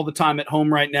cook all the time at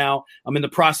home right now. I'm in the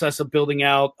process of building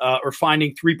out or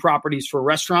finding 3 properties for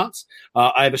restaurants.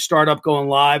 I have a startup going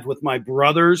live with my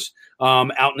brothers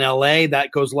out in LA.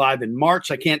 That goes live in March.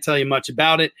 I can't tell you much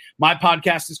about it. My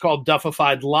podcast is called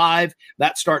Duffified Live.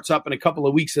 That starts up in a couple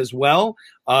of weeks as well.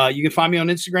 You can find me on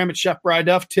Instagram at Chef Bry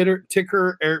Duff,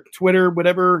 Ticker, or Twitter,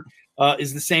 whatever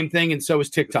is the same thing, and so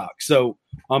is TikTok. So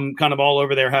I'm kind of all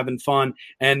over there having fun.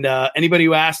 And anybody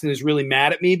who asked and is really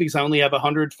mad at me because I only have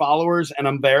 100 followers and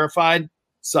I'm verified,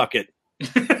 suck it.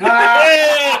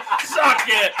 Hey, suck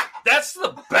it. That's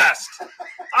the best.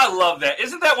 I love that.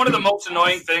 Isn't that one of the most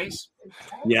annoying things?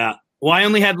 Yeah. Well, I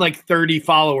only had like 30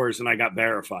 followers and I got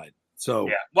verified. So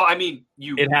yeah. Well, I mean,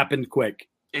 it happened quick.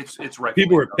 It's right.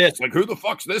 People were pissed. Like, who the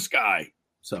fuck's this guy?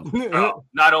 So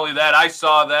not only that, I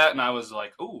saw that and I was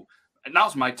like, ooh,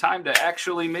 now's my time to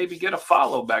actually maybe get a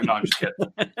follow back. No, I'm just kidding.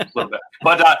 A little bit.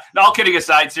 But all kidding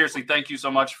aside, seriously, thank you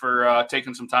so much for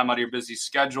taking some time out of your busy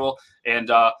schedule. And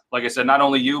like I said, not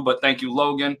only you, but thank you,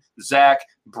 Logan, Zach,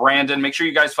 Brandon. Make sure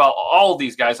you guys follow all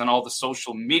these guys on all the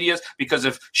social medias, because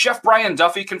if Chef Brian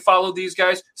Duffy can follow these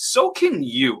guys, so can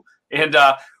you. And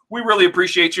we really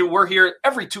appreciate you. We're here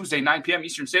every Tuesday, 9 p.m.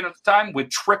 Eastern Standard Time with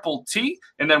Triple T.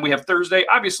 And then we have Thursday,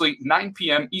 obviously, 9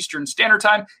 p.m. Eastern Standard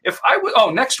Time.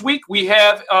 Next week, we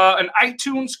have an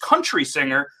iTunes country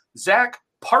singer, Zach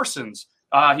Parsons.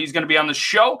 He's going to be on the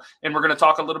show, and we're going to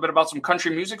talk a little bit about some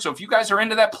country music. So if you guys are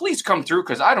into that, please come through,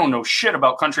 because I don't know shit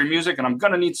about country music, and I'm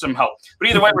going to need some help. But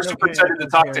either way, we're super excited to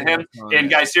talk to him. And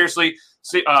guys, seriously,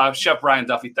 Chef Brian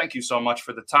Duffy, thank you so much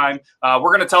for the time.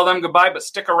 We're going to tell them goodbye, but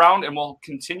stick around, and we'll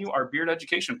continue our beard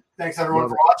education. Thanks, everyone,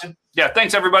 for watching. Yeah,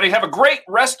 thanks, everybody. Have a great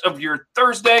rest of your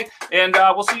Thursday, and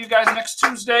we'll see you guys next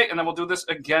Tuesday, and then we'll do this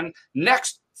again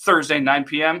next Thursday, 9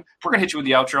 p.m. We're going to hit you with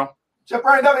the outro. Chef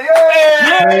Brian Duffy,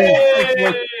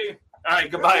 yay! All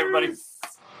right, goodbye, everybody.